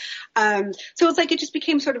up. So it's like, it just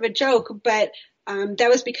became sort of a joke, but that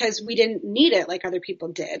was because we didn't need it like other people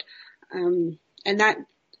did. And that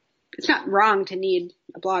it's not wrong to need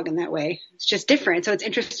a blog in that way. It's just different. So it's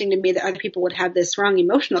interesting to me that other people would have this strong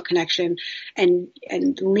emotional connection and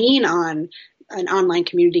lean on an online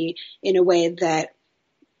community in a way that,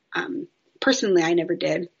 personally, I never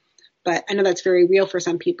did, but I know that's very real for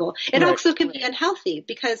some people. It also can be unhealthy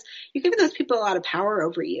because you're giving those people a lot of power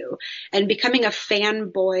over you, and becoming a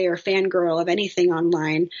fanboy or fangirl of anything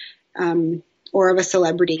online, or of a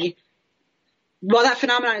celebrity. While that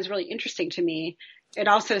phenomenon is really interesting to me, it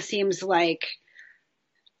also seems like,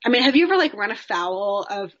 have you ever like run afoul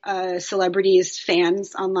of celebrities'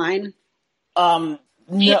 fans online? No,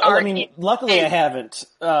 luckily I haven't.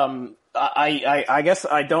 I guess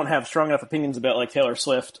I don't have strong enough opinions about like Taylor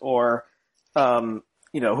Swift or, who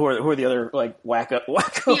are the other like wacko.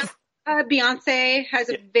 Beyonce has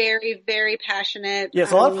a very, very passionate.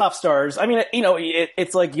 Yes, a lot of pop stars.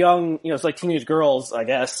 It's like young, it's like teenage girls, I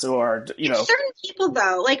guess, or, Certain people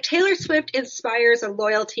though, like Taylor Swift inspires a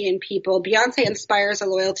loyalty in people. Beyonce inspires a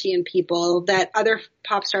loyalty in people that other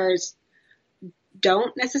pop stars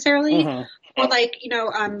don't necessarily. Mm-hmm. Or like,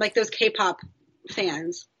 like those K-pop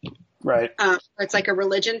fans. Right. Or it's like a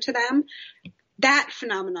religion to them. That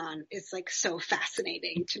phenomenon is like so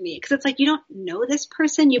fascinating to me, because it's like, you don't know this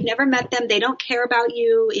person, you've never met them, they don't care about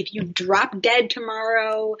you. If you drop dead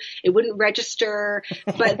tomorrow, it wouldn't register,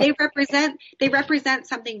 but they represent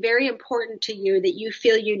something very important to you that you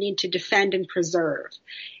feel you need to defend and preserve.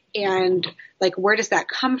 And like, where does that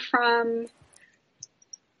come from?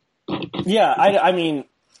 Yeah,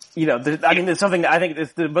 there's something, I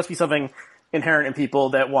think there must be something inherent in people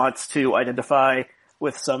that wants to identify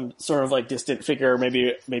with some sort of like distant figure.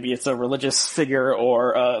 Maybe it's a religious figure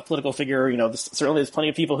or a political figure. Certainly there's plenty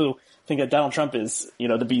of people who think that Donald Trump is,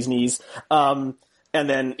 the bee's knees. And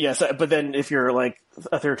then, yes, but then if you're like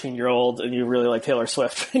a 13-year-old and you really like Taylor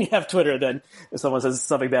Swift and you have Twitter, then if someone says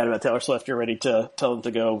something bad about Taylor Swift, you're ready to tell them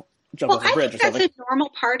to go jump off a bridge or something. That's a normal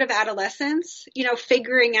part of adolescence,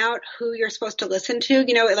 figuring out who you're supposed to listen to.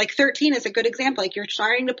 Like 13 is a good example. Like, you're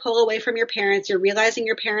starting to pull away from your parents. You're realizing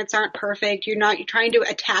your parents aren't perfect. You're trying to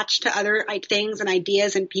attach to other things and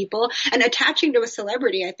ideas and people. And attaching to a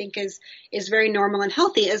celebrity, I think, is very normal and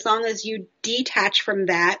healthy, as long as you detach from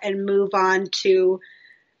that and move on to,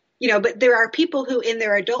 but there are people who in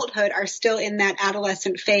their adulthood are still in that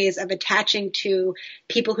adolescent phase of attaching to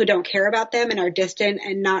people who don't care about them and are distant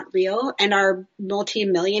and not real and are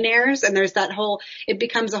multi-millionaires. And there's that whole, it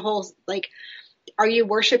becomes a whole, like, are you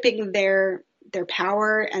worshiping their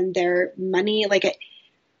power and their money? Like,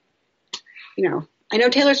 I know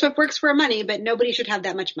Taylor Swift works for money, but nobody should have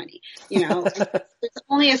that much money. You know, there's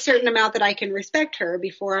only a certain amount that I can respect her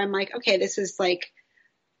before I'm like, okay, this is like,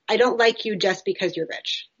 I don't like you just because you're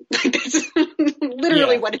rich. Like, that's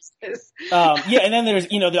literally what it is. And then there's,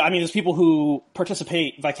 there's people who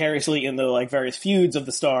participate vicariously in the like various feuds of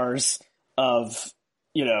the stars of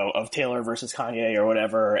Taylor versus Kanye or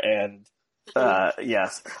whatever. And,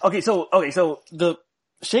 yes. Okay. So the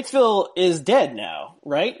Shakesville is dead now,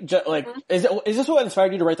 right? Is this what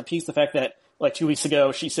inspired you to write the piece? The fact that like 2 weeks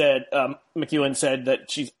ago she said, McEwen said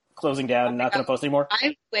that she's closing down and not going to post anymore?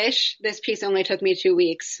 I wish this piece only took me 2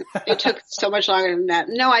 weeks. It took so much longer than that.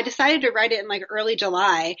 No, I decided to write it in like early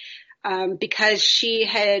July, because she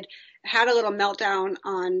had a little meltdown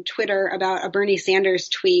on Twitter about a Bernie Sanders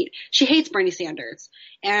tweet. She hates Bernie Sanders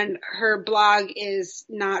and her blog is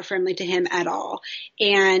not friendly to him at all.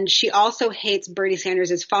 And she also hates Bernie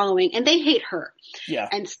Sanders' following and they hate her. Yeah.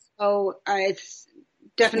 And so, it's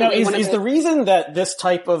definitely is the reason that this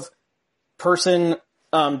type of person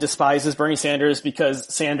despises Bernie Sanders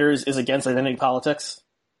because Sanders is against identity politics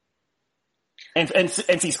and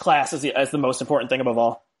sees class as the most important thing above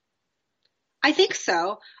all? I think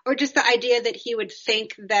so. Or just the idea that he would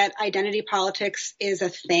think that identity politics is a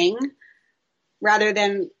thing rather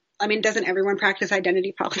than, doesn't everyone practice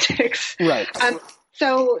identity politics? Right.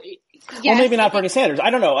 So, yes. Well, maybe not Bernie Sanders.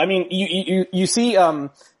 I don't know. I mean, you see,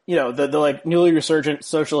 the like newly resurgent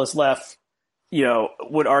socialist left,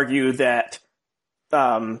 would argue that,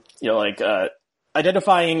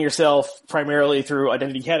 identifying yourself primarily through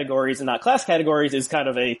identity categories and not class categories is kind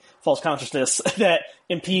of a false consciousness that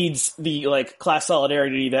impedes the like class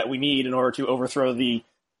solidarity that we need in order to overthrow the,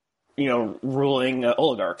 ruling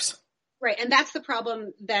oligarchs. Right. And that's the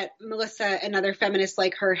problem that Melissa and other feminists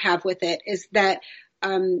like her have with it is that,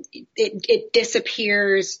 it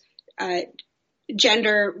disappears,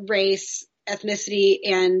 gender, race, ethnicity,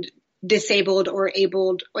 and disabled or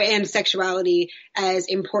abled and sexuality as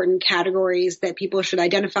important categories that people should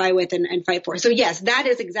identify with and fight for. So yes, that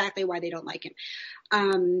is exactly why they don't like him.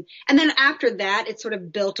 And then after that, it's sort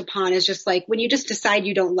of built upon as just like when you just decide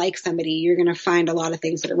you don't like somebody, you're going to find a lot of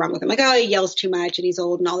things that are wrong with him. Like, oh, he yells too much and he's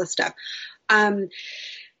old and all this stuff. So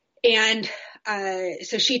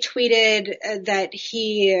she tweeted that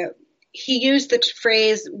he used the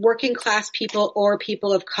phrase working class people or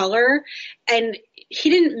people of color. And he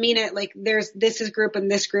didn't mean it like this is group and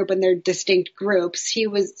they're distinct groups. He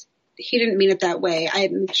didn't mean it that way.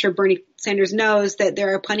 I'm sure Bernie Sanders knows that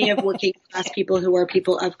there are plenty of working class people who are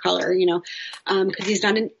people of color, cause he's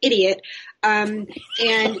not an idiot. And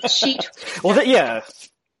she, well,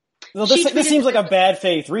 this seems like a bad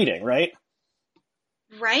faith reading, right?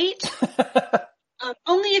 Right?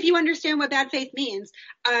 Only if you understand what bad faith means.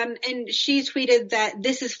 And she tweeted that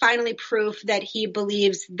this is finally proof that he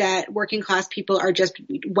believes that working class people are just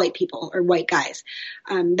white people or white guys.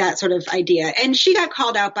 That sort of idea. And she got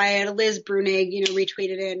called out by it. Liz Brunig,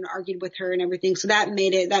 retweeted it and argued with her and everything. So that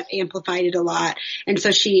amplified it a lot. And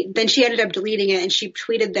so she ended up deleting it and she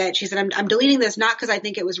tweeted that she said, I'm deleting this not because I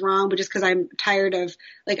think it was wrong, but just because I'm tired of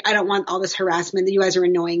I don't want all this harassment. You guys are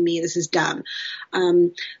annoying me. This is dumb.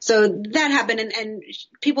 So that happened and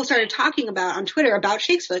people started talking about on Twitter about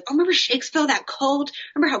Shakesville. Like, oh, remember Shakesville, that cult?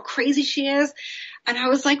 Remember how crazy she is? And I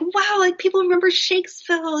was like, wow, people remember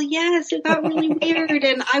Shakesville. Yes, it got really weird.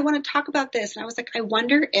 And I want to talk about this. And I was like, I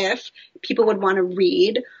wonder if people would want to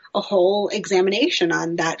read a whole examination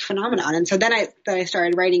on that phenomenon. And so then I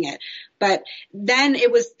started writing it. But then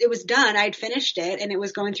it was done. I'd finished it and it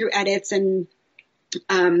was going through edits and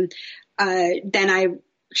then I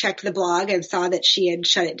checked the blog and saw that she had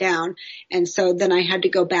shut it down. And so then I had to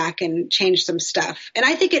go back and change some stuff. And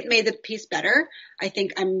I think it made the piece better. I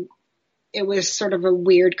think it was sort of a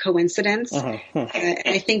weird coincidence.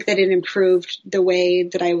 I think that it improved the way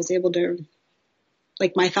that I was able to,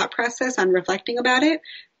 my thought process on reflecting about it.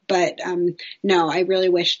 But no, I really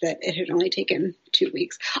wish that it had only taken 2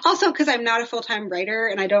 weeks. Also, because I'm not a full-time writer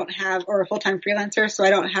and or a full-time freelancer, so I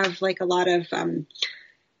don't have a lot of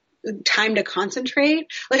time to concentrate.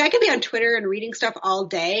 I could be on Twitter and reading stuff all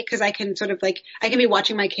day because I can sort of I can be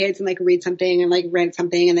watching my kids and read something and rent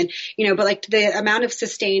something and then, but the amount of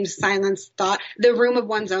sustained silence thought, the room of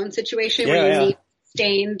one's own situation where you need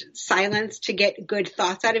sustained silence to get good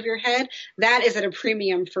thoughts out of your head, that is at a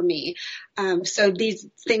premium for me. So these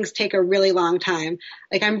things take a really long time.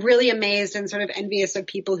 I'm really amazed and sort of envious of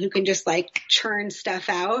people who can just churn stuff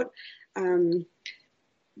out.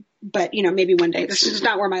 But maybe one day. This is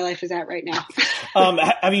not where my life is at right now.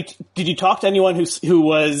 Did you talk to anyone who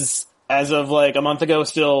was, as of a month ago,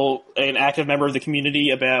 still an active member of the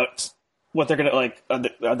community about what they're gonna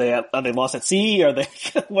are they lost at sea? Are they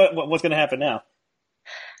what's gonna happen now?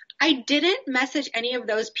 I didn't message any of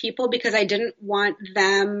those people because I didn't want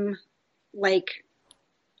them, like,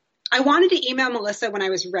 I wanted to email Melissa when I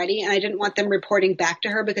was ready, and I didn't want them reporting back to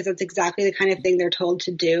her because that's exactly the kind of thing they're told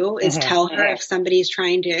to do, is tell her if somebody's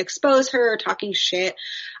trying to expose her or talking shit.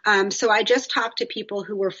 So I just talked to people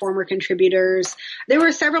who were former contributors. There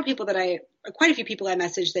were several people quite a few people I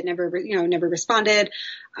messaged that never responded.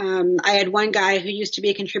 I had one guy who used to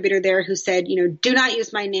be a contributor there who said, do not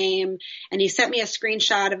use my name. And he sent me a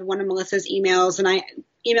screenshot of one of Melissa's emails, and I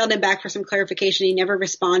emailed him back for some clarification. He never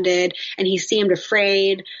responded, and he seemed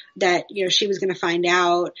afraid that, she was going to find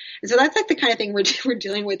out. And so that's like the kind of thing we're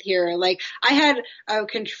dealing with here. Like, I had a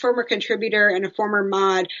former contributor and a former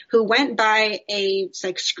mod who went by a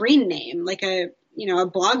screen name, like a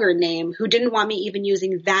blogger name, who didn't want me even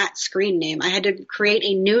using that screen name. I had to create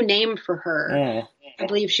a new name for her. I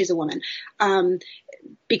believe she's a woman.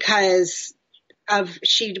 Because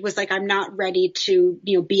she was like, I'm not ready to,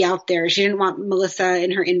 be out there. She didn't want Melissa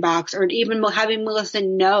in her inbox, or even having Melissa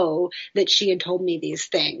know that she had told me these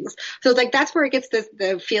things. So it's like, that's where it gets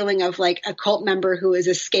the feeling of like a cult member who has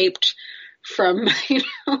escaped from,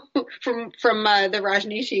 from the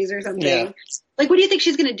Rajneeshis or something. Yeah. Like, what do you think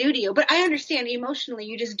she's going to do to you? But I understand emotionally,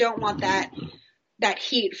 you just don't want that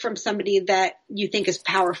heat from somebody that you think is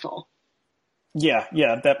powerful. Yeah,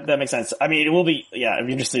 that makes sense. I mean, it will be, it'd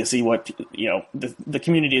be interesting to see what, the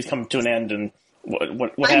community has come to an end, and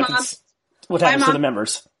what happens to the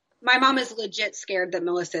members. My mom is legit scared that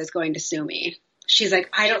Melissa is going to sue me. She's like,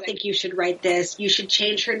 I don't think you should write this. You should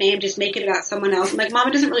change her name. Just make it about someone else. I'm like, Mom,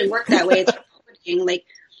 it doesn't really work that way. It's like,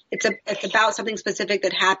 it's about something specific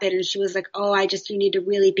that happened. And she was like, you need to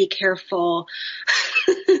really be careful.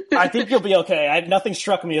 I think you'll be okay. Nothing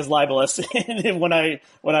struck me as libelous when I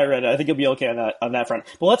read it. I think you'll be okay on that front.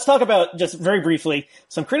 But let's talk about, just very briefly,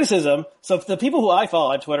 some criticism. So the people who I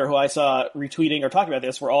follow on Twitter, who I saw retweeting or talking about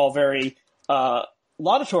this, were all very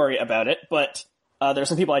laudatory about it. But there's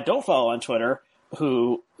some people I don't follow on Twitter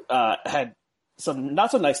who had some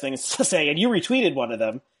not so nice things to say, and you retweeted one of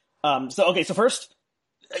them. So first,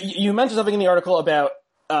 you mentioned something in the article about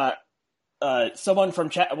someone from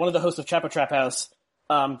one of the hosts of Chapo Trap House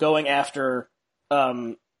going after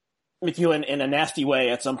McEwen in a nasty way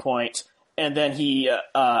at some point, and then he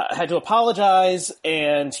had to apologize,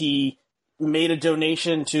 and he made a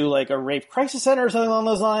donation to like a rape crisis center or something along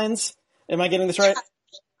those lines. Am I getting this right?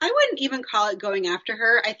 I wouldn't even call it going after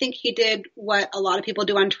her. I think he did what a lot of people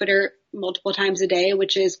do on Twitter multiple times a day,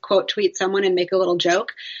 which is quote tweet someone and make a little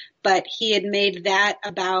joke. But he had made that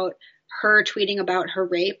about her tweeting about her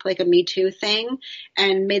rape, like a Me Too thing,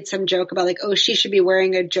 and made some joke about like, she should be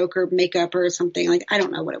wearing a Joker makeup or something. Like, I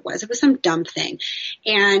don't know what it was. It was some dumb thing.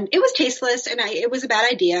 And it was tasteless, and it was a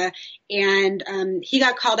bad idea. And he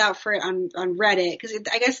got called out for it on Reddit, because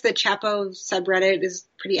I guess the Chapo subreddit is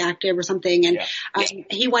pretty active or something. And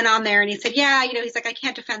he went on there and he said, he's like, I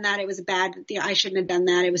can't defend that. It was bad. I shouldn't have done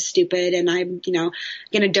that. It was stupid. And I'm,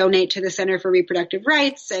 going to donate to the Center for Reproductive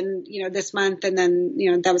Rights and, this month. And then,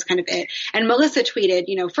 that was kind of it. And Melissa tweeted,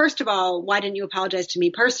 first of all, why didn't you apologize to me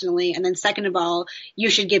personally? And then second of all, you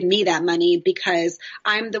should give me that money, because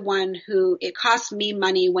I'm the one who, it costs me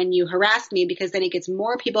money when you harass me, because then it gets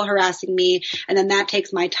more people harassing me. And then that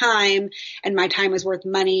takes my time, and my time is worth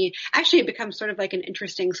money. Actually, it becomes sort of like an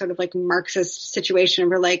interesting sort of like Marxist situation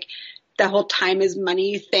where like the whole time is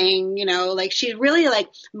money thing, like she really like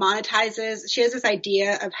monetizes. She has this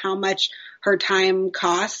idea of how much her time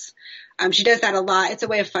costs. She does that a lot. It's a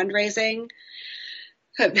way of fundraising.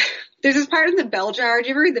 There's this part in The Bell Jar. Do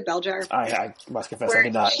you ever read The Bell Jar? I must confess I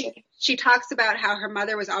did not. She talks about how her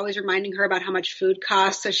mother was always reminding her about how much food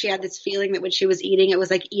costs. So she had this feeling that when she was eating, it was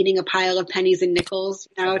like eating a pile of pennies and nickels,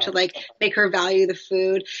 to like make her value the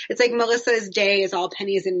food. It's like Melissa's day is all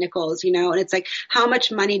pennies and nickels, and it's like, how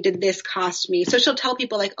much money did this cost me? So she'll tell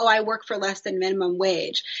people like, I work for less than minimum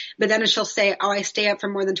wage. But then she'll say, I stay up for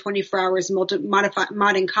more than 24 hours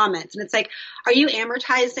modding comments. And it's like, are you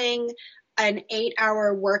amortizing an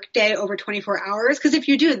 8-hour work day over 24 hours? Because if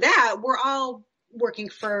you do that, we're all working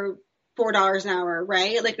for $4 an hour,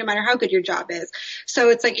 right? Like, no matter how good your job is. So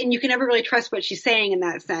it's like, and you can never really trust what she's saying in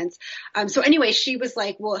that sense. So anyway, she was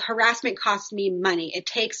like, well, harassment costs me money. It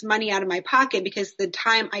takes money out of my pocket, because the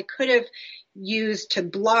time I could have used to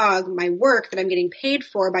blog my work that I'm getting paid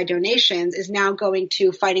for by donations is now going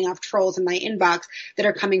to fighting off trolls in my inbox that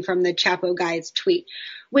are coming from the Chapo guy's tweet,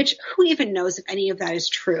 which who even knows if any of that is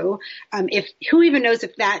true? Who even knows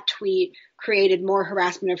if that tweet created more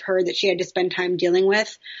harassment of her that she had to spend time dealing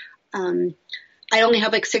with? I only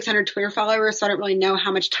have like 600 Twitter followers, so I don't really know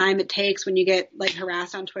how much time it takes when you get like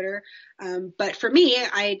harassed on Twitter. But for me,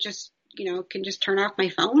 I just, can just turn off my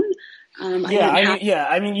phone.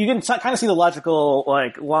 I mean, you can kind of see the logical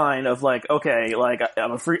like line of like, okay, like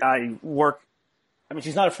I work. I mean,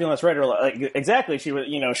 she's not a freelance writer. Like, exactly, she was,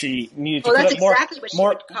 she needed to put up exactly what she more.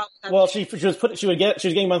 Would call well, she was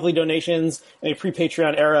getting monthly donations in a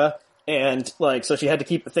pre-Patreon era, and like, so she had to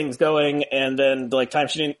keep things going. And then like time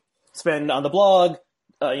she didn't spend on the blog,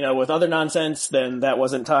 with other nonsense, then that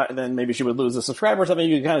wasn't time. Then maybe she would lose a subscriber or something.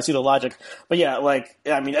 You can kind of see the logic. But yeah, like,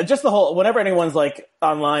 I mean, just the whole, whenever anyone's like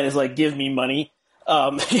online is like, give me money.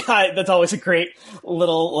 That's always a great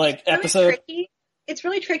little like episode. It's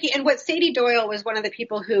really tricky. And what Sadie Doyle was one of the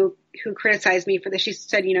people who criticized me for this. She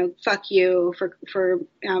said, fuck you for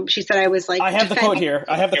she said I was like, I have the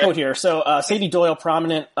quote here. So, Sadie Doyle,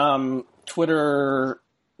 prominent, Twitter,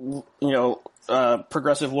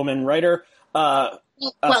 progressive woman writer,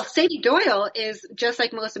 well, Sadie Doyle is just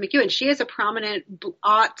like Melissa McEwen. She is a prominent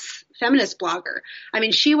aughts feminist blogger. I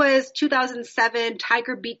mean, she was 2007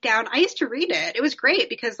 Tiger Beatdown. I used to read it. It was great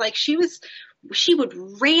because like she would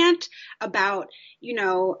rant about,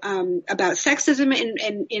 about sexism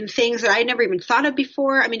in things that I never even thought of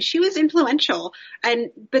before. I mean, she was influential.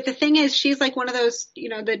 But the thing is, she's like one of those,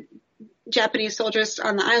 the Japanese soldiers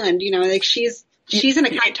on the island, like she's in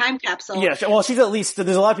a time capsule. Yeah, well, she's at least,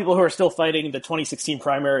 there's a lot of people who are still fighting the 2016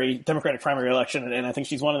 Democratic primary election, and I think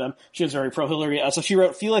she's one of them. She was very pro-Hillary. So she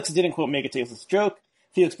wrote, Felix didn't, quote, make a tasteless joke.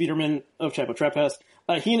 Felix Biederman of Chapo Trap House.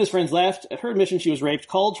 He and his friends laughed at her admission she was raped,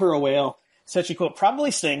 called her a whale, said she, quote,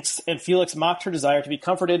 probably stinks, and Felix mocked her desire to be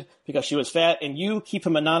comforted because she was fat, and you keep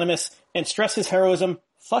him anonymous and stress his heroism.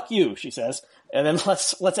 Fuck you, she says. And then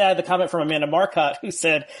let's add the comment from Amanda Marcotte, who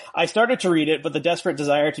said, I started to read it, but the desperate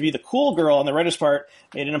desire to be the cool girl on the writer's part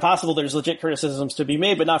made it impossible. There's legit criticisms to be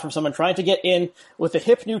made, but not from someone trying to get in with the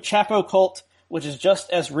hip new Chapo cult, which is just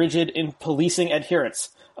as rigid in policing adherence.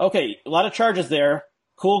 Okay, a lot of charges there.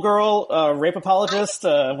 Cool girl, rape apologist.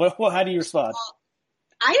 How do you respond?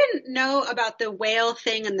 I didn't know about the whale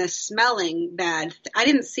thing and the smelling bad. I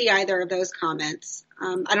didn't see either of those comments.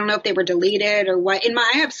 I don't know if they were deleted or what.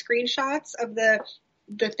 I have screenshots of the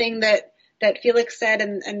thing that Felix said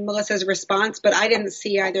and Melissa's response, but I didn't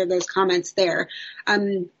see either of those comments there.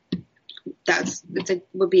 Would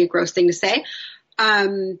be a gross thing to say.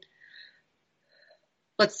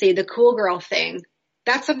 Let's see, the cool girl thing.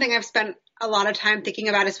 That's something I've spent a lot of time thinking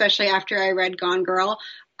about, especially after I read Gone Girl.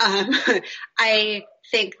 I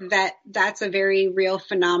think that that's a very real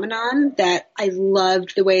phenomenon that I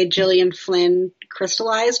loved the way Gillian Flynn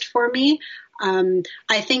crystallized for me.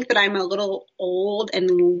 I think that I'm a little old and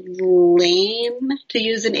lame, to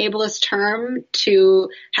use an ableist term, to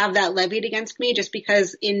have that levied against me, just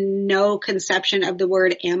because in no conception of the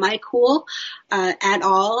word am I cool at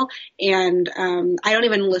all. And I don't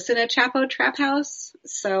even listen to Chapo Trap House.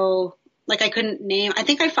 So like I couldn't name, I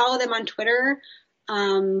think I follow them on Twitter.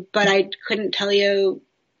 But I couldn't tell you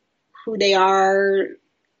who they are,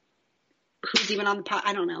 who's even on the pod.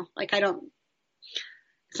 I don't know. Like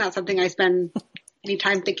it's not something I spend any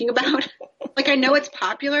time thinking about. Like I know it's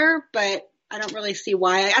popular, but I don't really see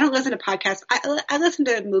why. I don't listen to podcasts. I listen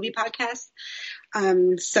to movie podcasts.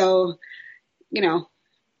 So,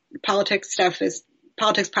 politics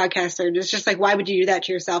podcasts are just like, why would you do that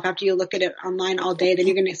to yourself after you look at it online all day? Then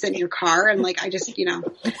you're going to sit in your car and like, I just,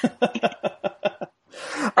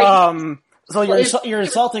 So you're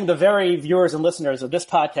insulting the very viewers and listeners of this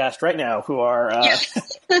podcast right now who are.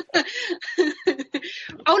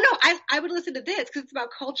 Oh no, I would listen to this because it's about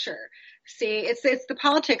culture. See, it's the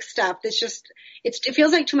politics stuff. It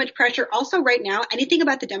feels like too much pressure. Also, right now, anything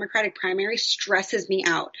about the Democratic primary stresses me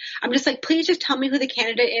out. I'm just like, please just tell me who the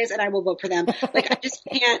candidate is and I will vote for them. Like I just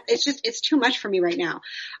can't. It's too much for me right now.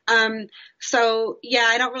 So yeah,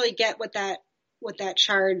 I don't really get what that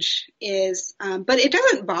charge is. But it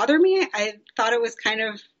doesn't bother me. I thought it was kind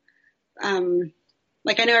of,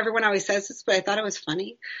 like I know everyone always says this, but I thought it was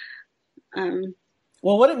funny.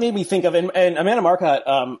 Well, what it made me think of, and Amanda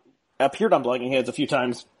Marcotte, appeared on Blogging Heads a few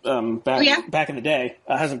times, back in the day.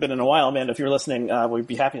 Hasn't been in a while, Amanda. If you're listening, we'd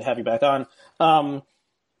be happy to have you back on.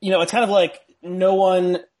 It's kind of like no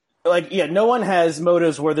one has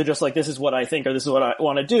motives where they're just like, this is what I think, or this is what I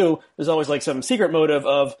want to do. There's always like some secret motive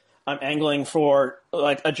of, I'm angling for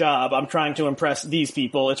like a job. I'm trying to impress these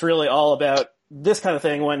people. It's really all about this kind of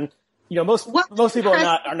thing when, most people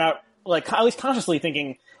are not like, at least consciously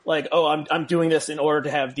thinking like, oh, I'm doing this in order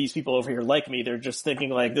to have these people over here like me. They're just thinking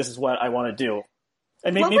like, this is what I want to do.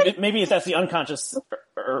 And maybe if that's the unconscious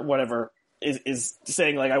or whatever is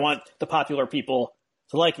saying like, I want the popular people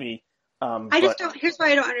to like me. Here's what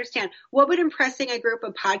I don't understand. What would impressing a group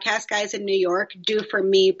of podcast guys in New York do for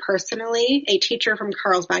me personally, a teacher from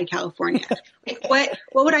Carlsbad, California? Like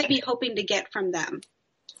what would I be hoping to get from them?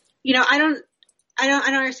 I don't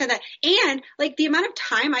understand that. And like the amount of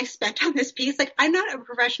time I spent on this piece, like I'm not a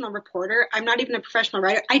professional reporter. I'm not even a professional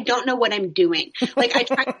writer. I don't know what I'm doing. Like I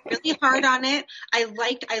tried really hard on it. I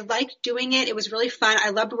liked doing it. It was really fun.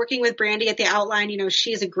 I loved working with Brandy at the Outline.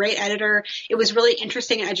 She's a great editor. It was really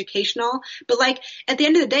interesting and educational. But like at the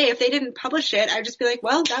end of the day, if they didn't publish it, I'd just be like,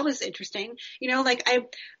 well, that was interesting.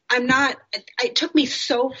 It took me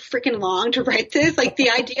so freaking long to write this. Like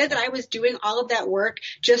the idea that I was doing all of that work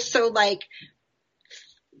just so like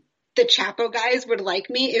the Chapo guys would like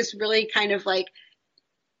me is really kind of like,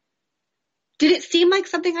 did it seem like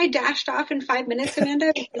something I dashed off in 5 minutes,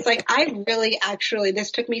 Amanda? It's like,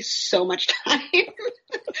 this took me so much time.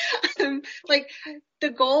 Like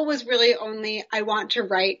the goal was really only, I want to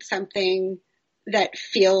write something that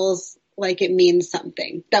feels like it means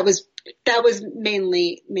something. That was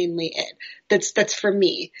mainly it. That's for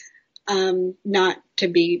me. Not to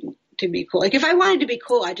be cool. Like if I wanted to be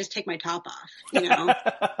cool, I'd just take my top off,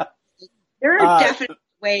 There are definite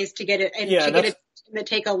ways to get it and to get it to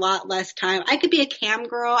take a lot less time. I could be a cam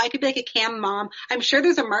girl. I could be like a cam mom. I'm sure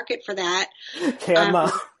there's a market for that. Cam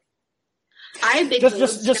mom. I have big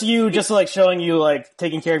just like showing you like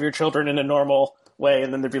taking care of your children in a normal way,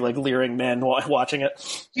 and then there'd be like leering men watching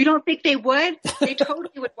it. You don't think they would? They totally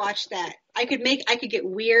would watch that. I could get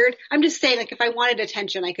weird. I'm just saying, like if I wanted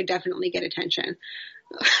attention, I could definitely get attention.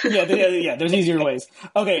 yeah, there's easier ways.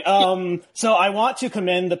 Okay, so I want to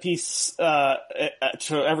commend the piece to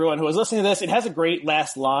everyone who is listening to this. It has a great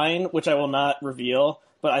last line, which I will not reveal,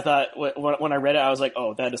 but I thought when I read it, I was like,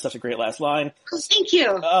 oh, that is such a great last line. Oh, thank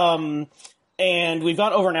you. And we've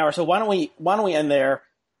gone over an hour, so why don't we end there?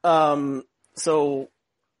 So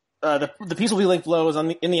the piece will be linked below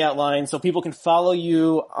in the outline, so people can follow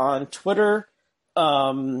you on Twitter.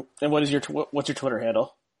 And what's your Twitter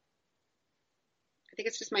handle? I think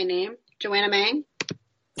it's just my name, Joanna Mang.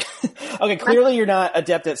 Okay, clearly you're not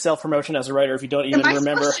adept at self-promotion as a writer if you don't even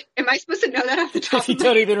remember. Am I supposed to know that off the top if you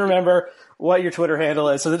don't even remember what your Twitter handle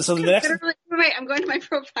is. So the next... Wait, I'm going to my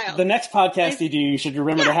profile. The next podcast you should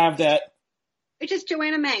remember to have that. It's just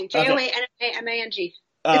Joanna Mang. Joannamang.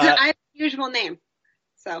 I have a usual name.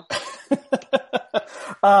 So.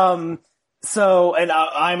 And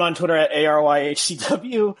I'm on Twitter at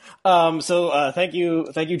ARYHCW.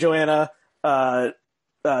 Thank you, Joanna.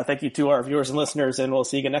 Thank you to our viewers and listeners, and we'll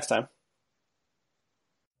see you again next time.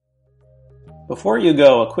 Before you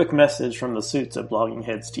go, a quick message from the suits at Blogging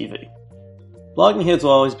Heads TV. Blogging Heads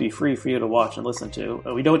will always be free for you to watch and listen to,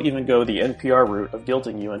 and we don't even go the NPR route of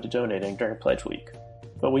guilting you into donating during Pledge Week.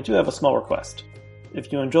 But we do have a small request.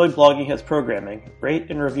 If you enjoy Blogging Heads programming,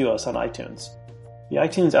 rate and review us on iTunes. The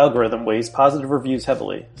iTunes algorithm weighs positive reviews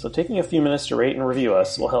heavily, so taking a few minutes to rate and review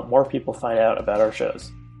us will help more people find out about our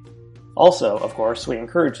shows. Also, of course, we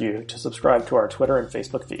encourage you to subscribe to our Twitter and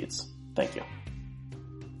Facebook feeds. Thank you.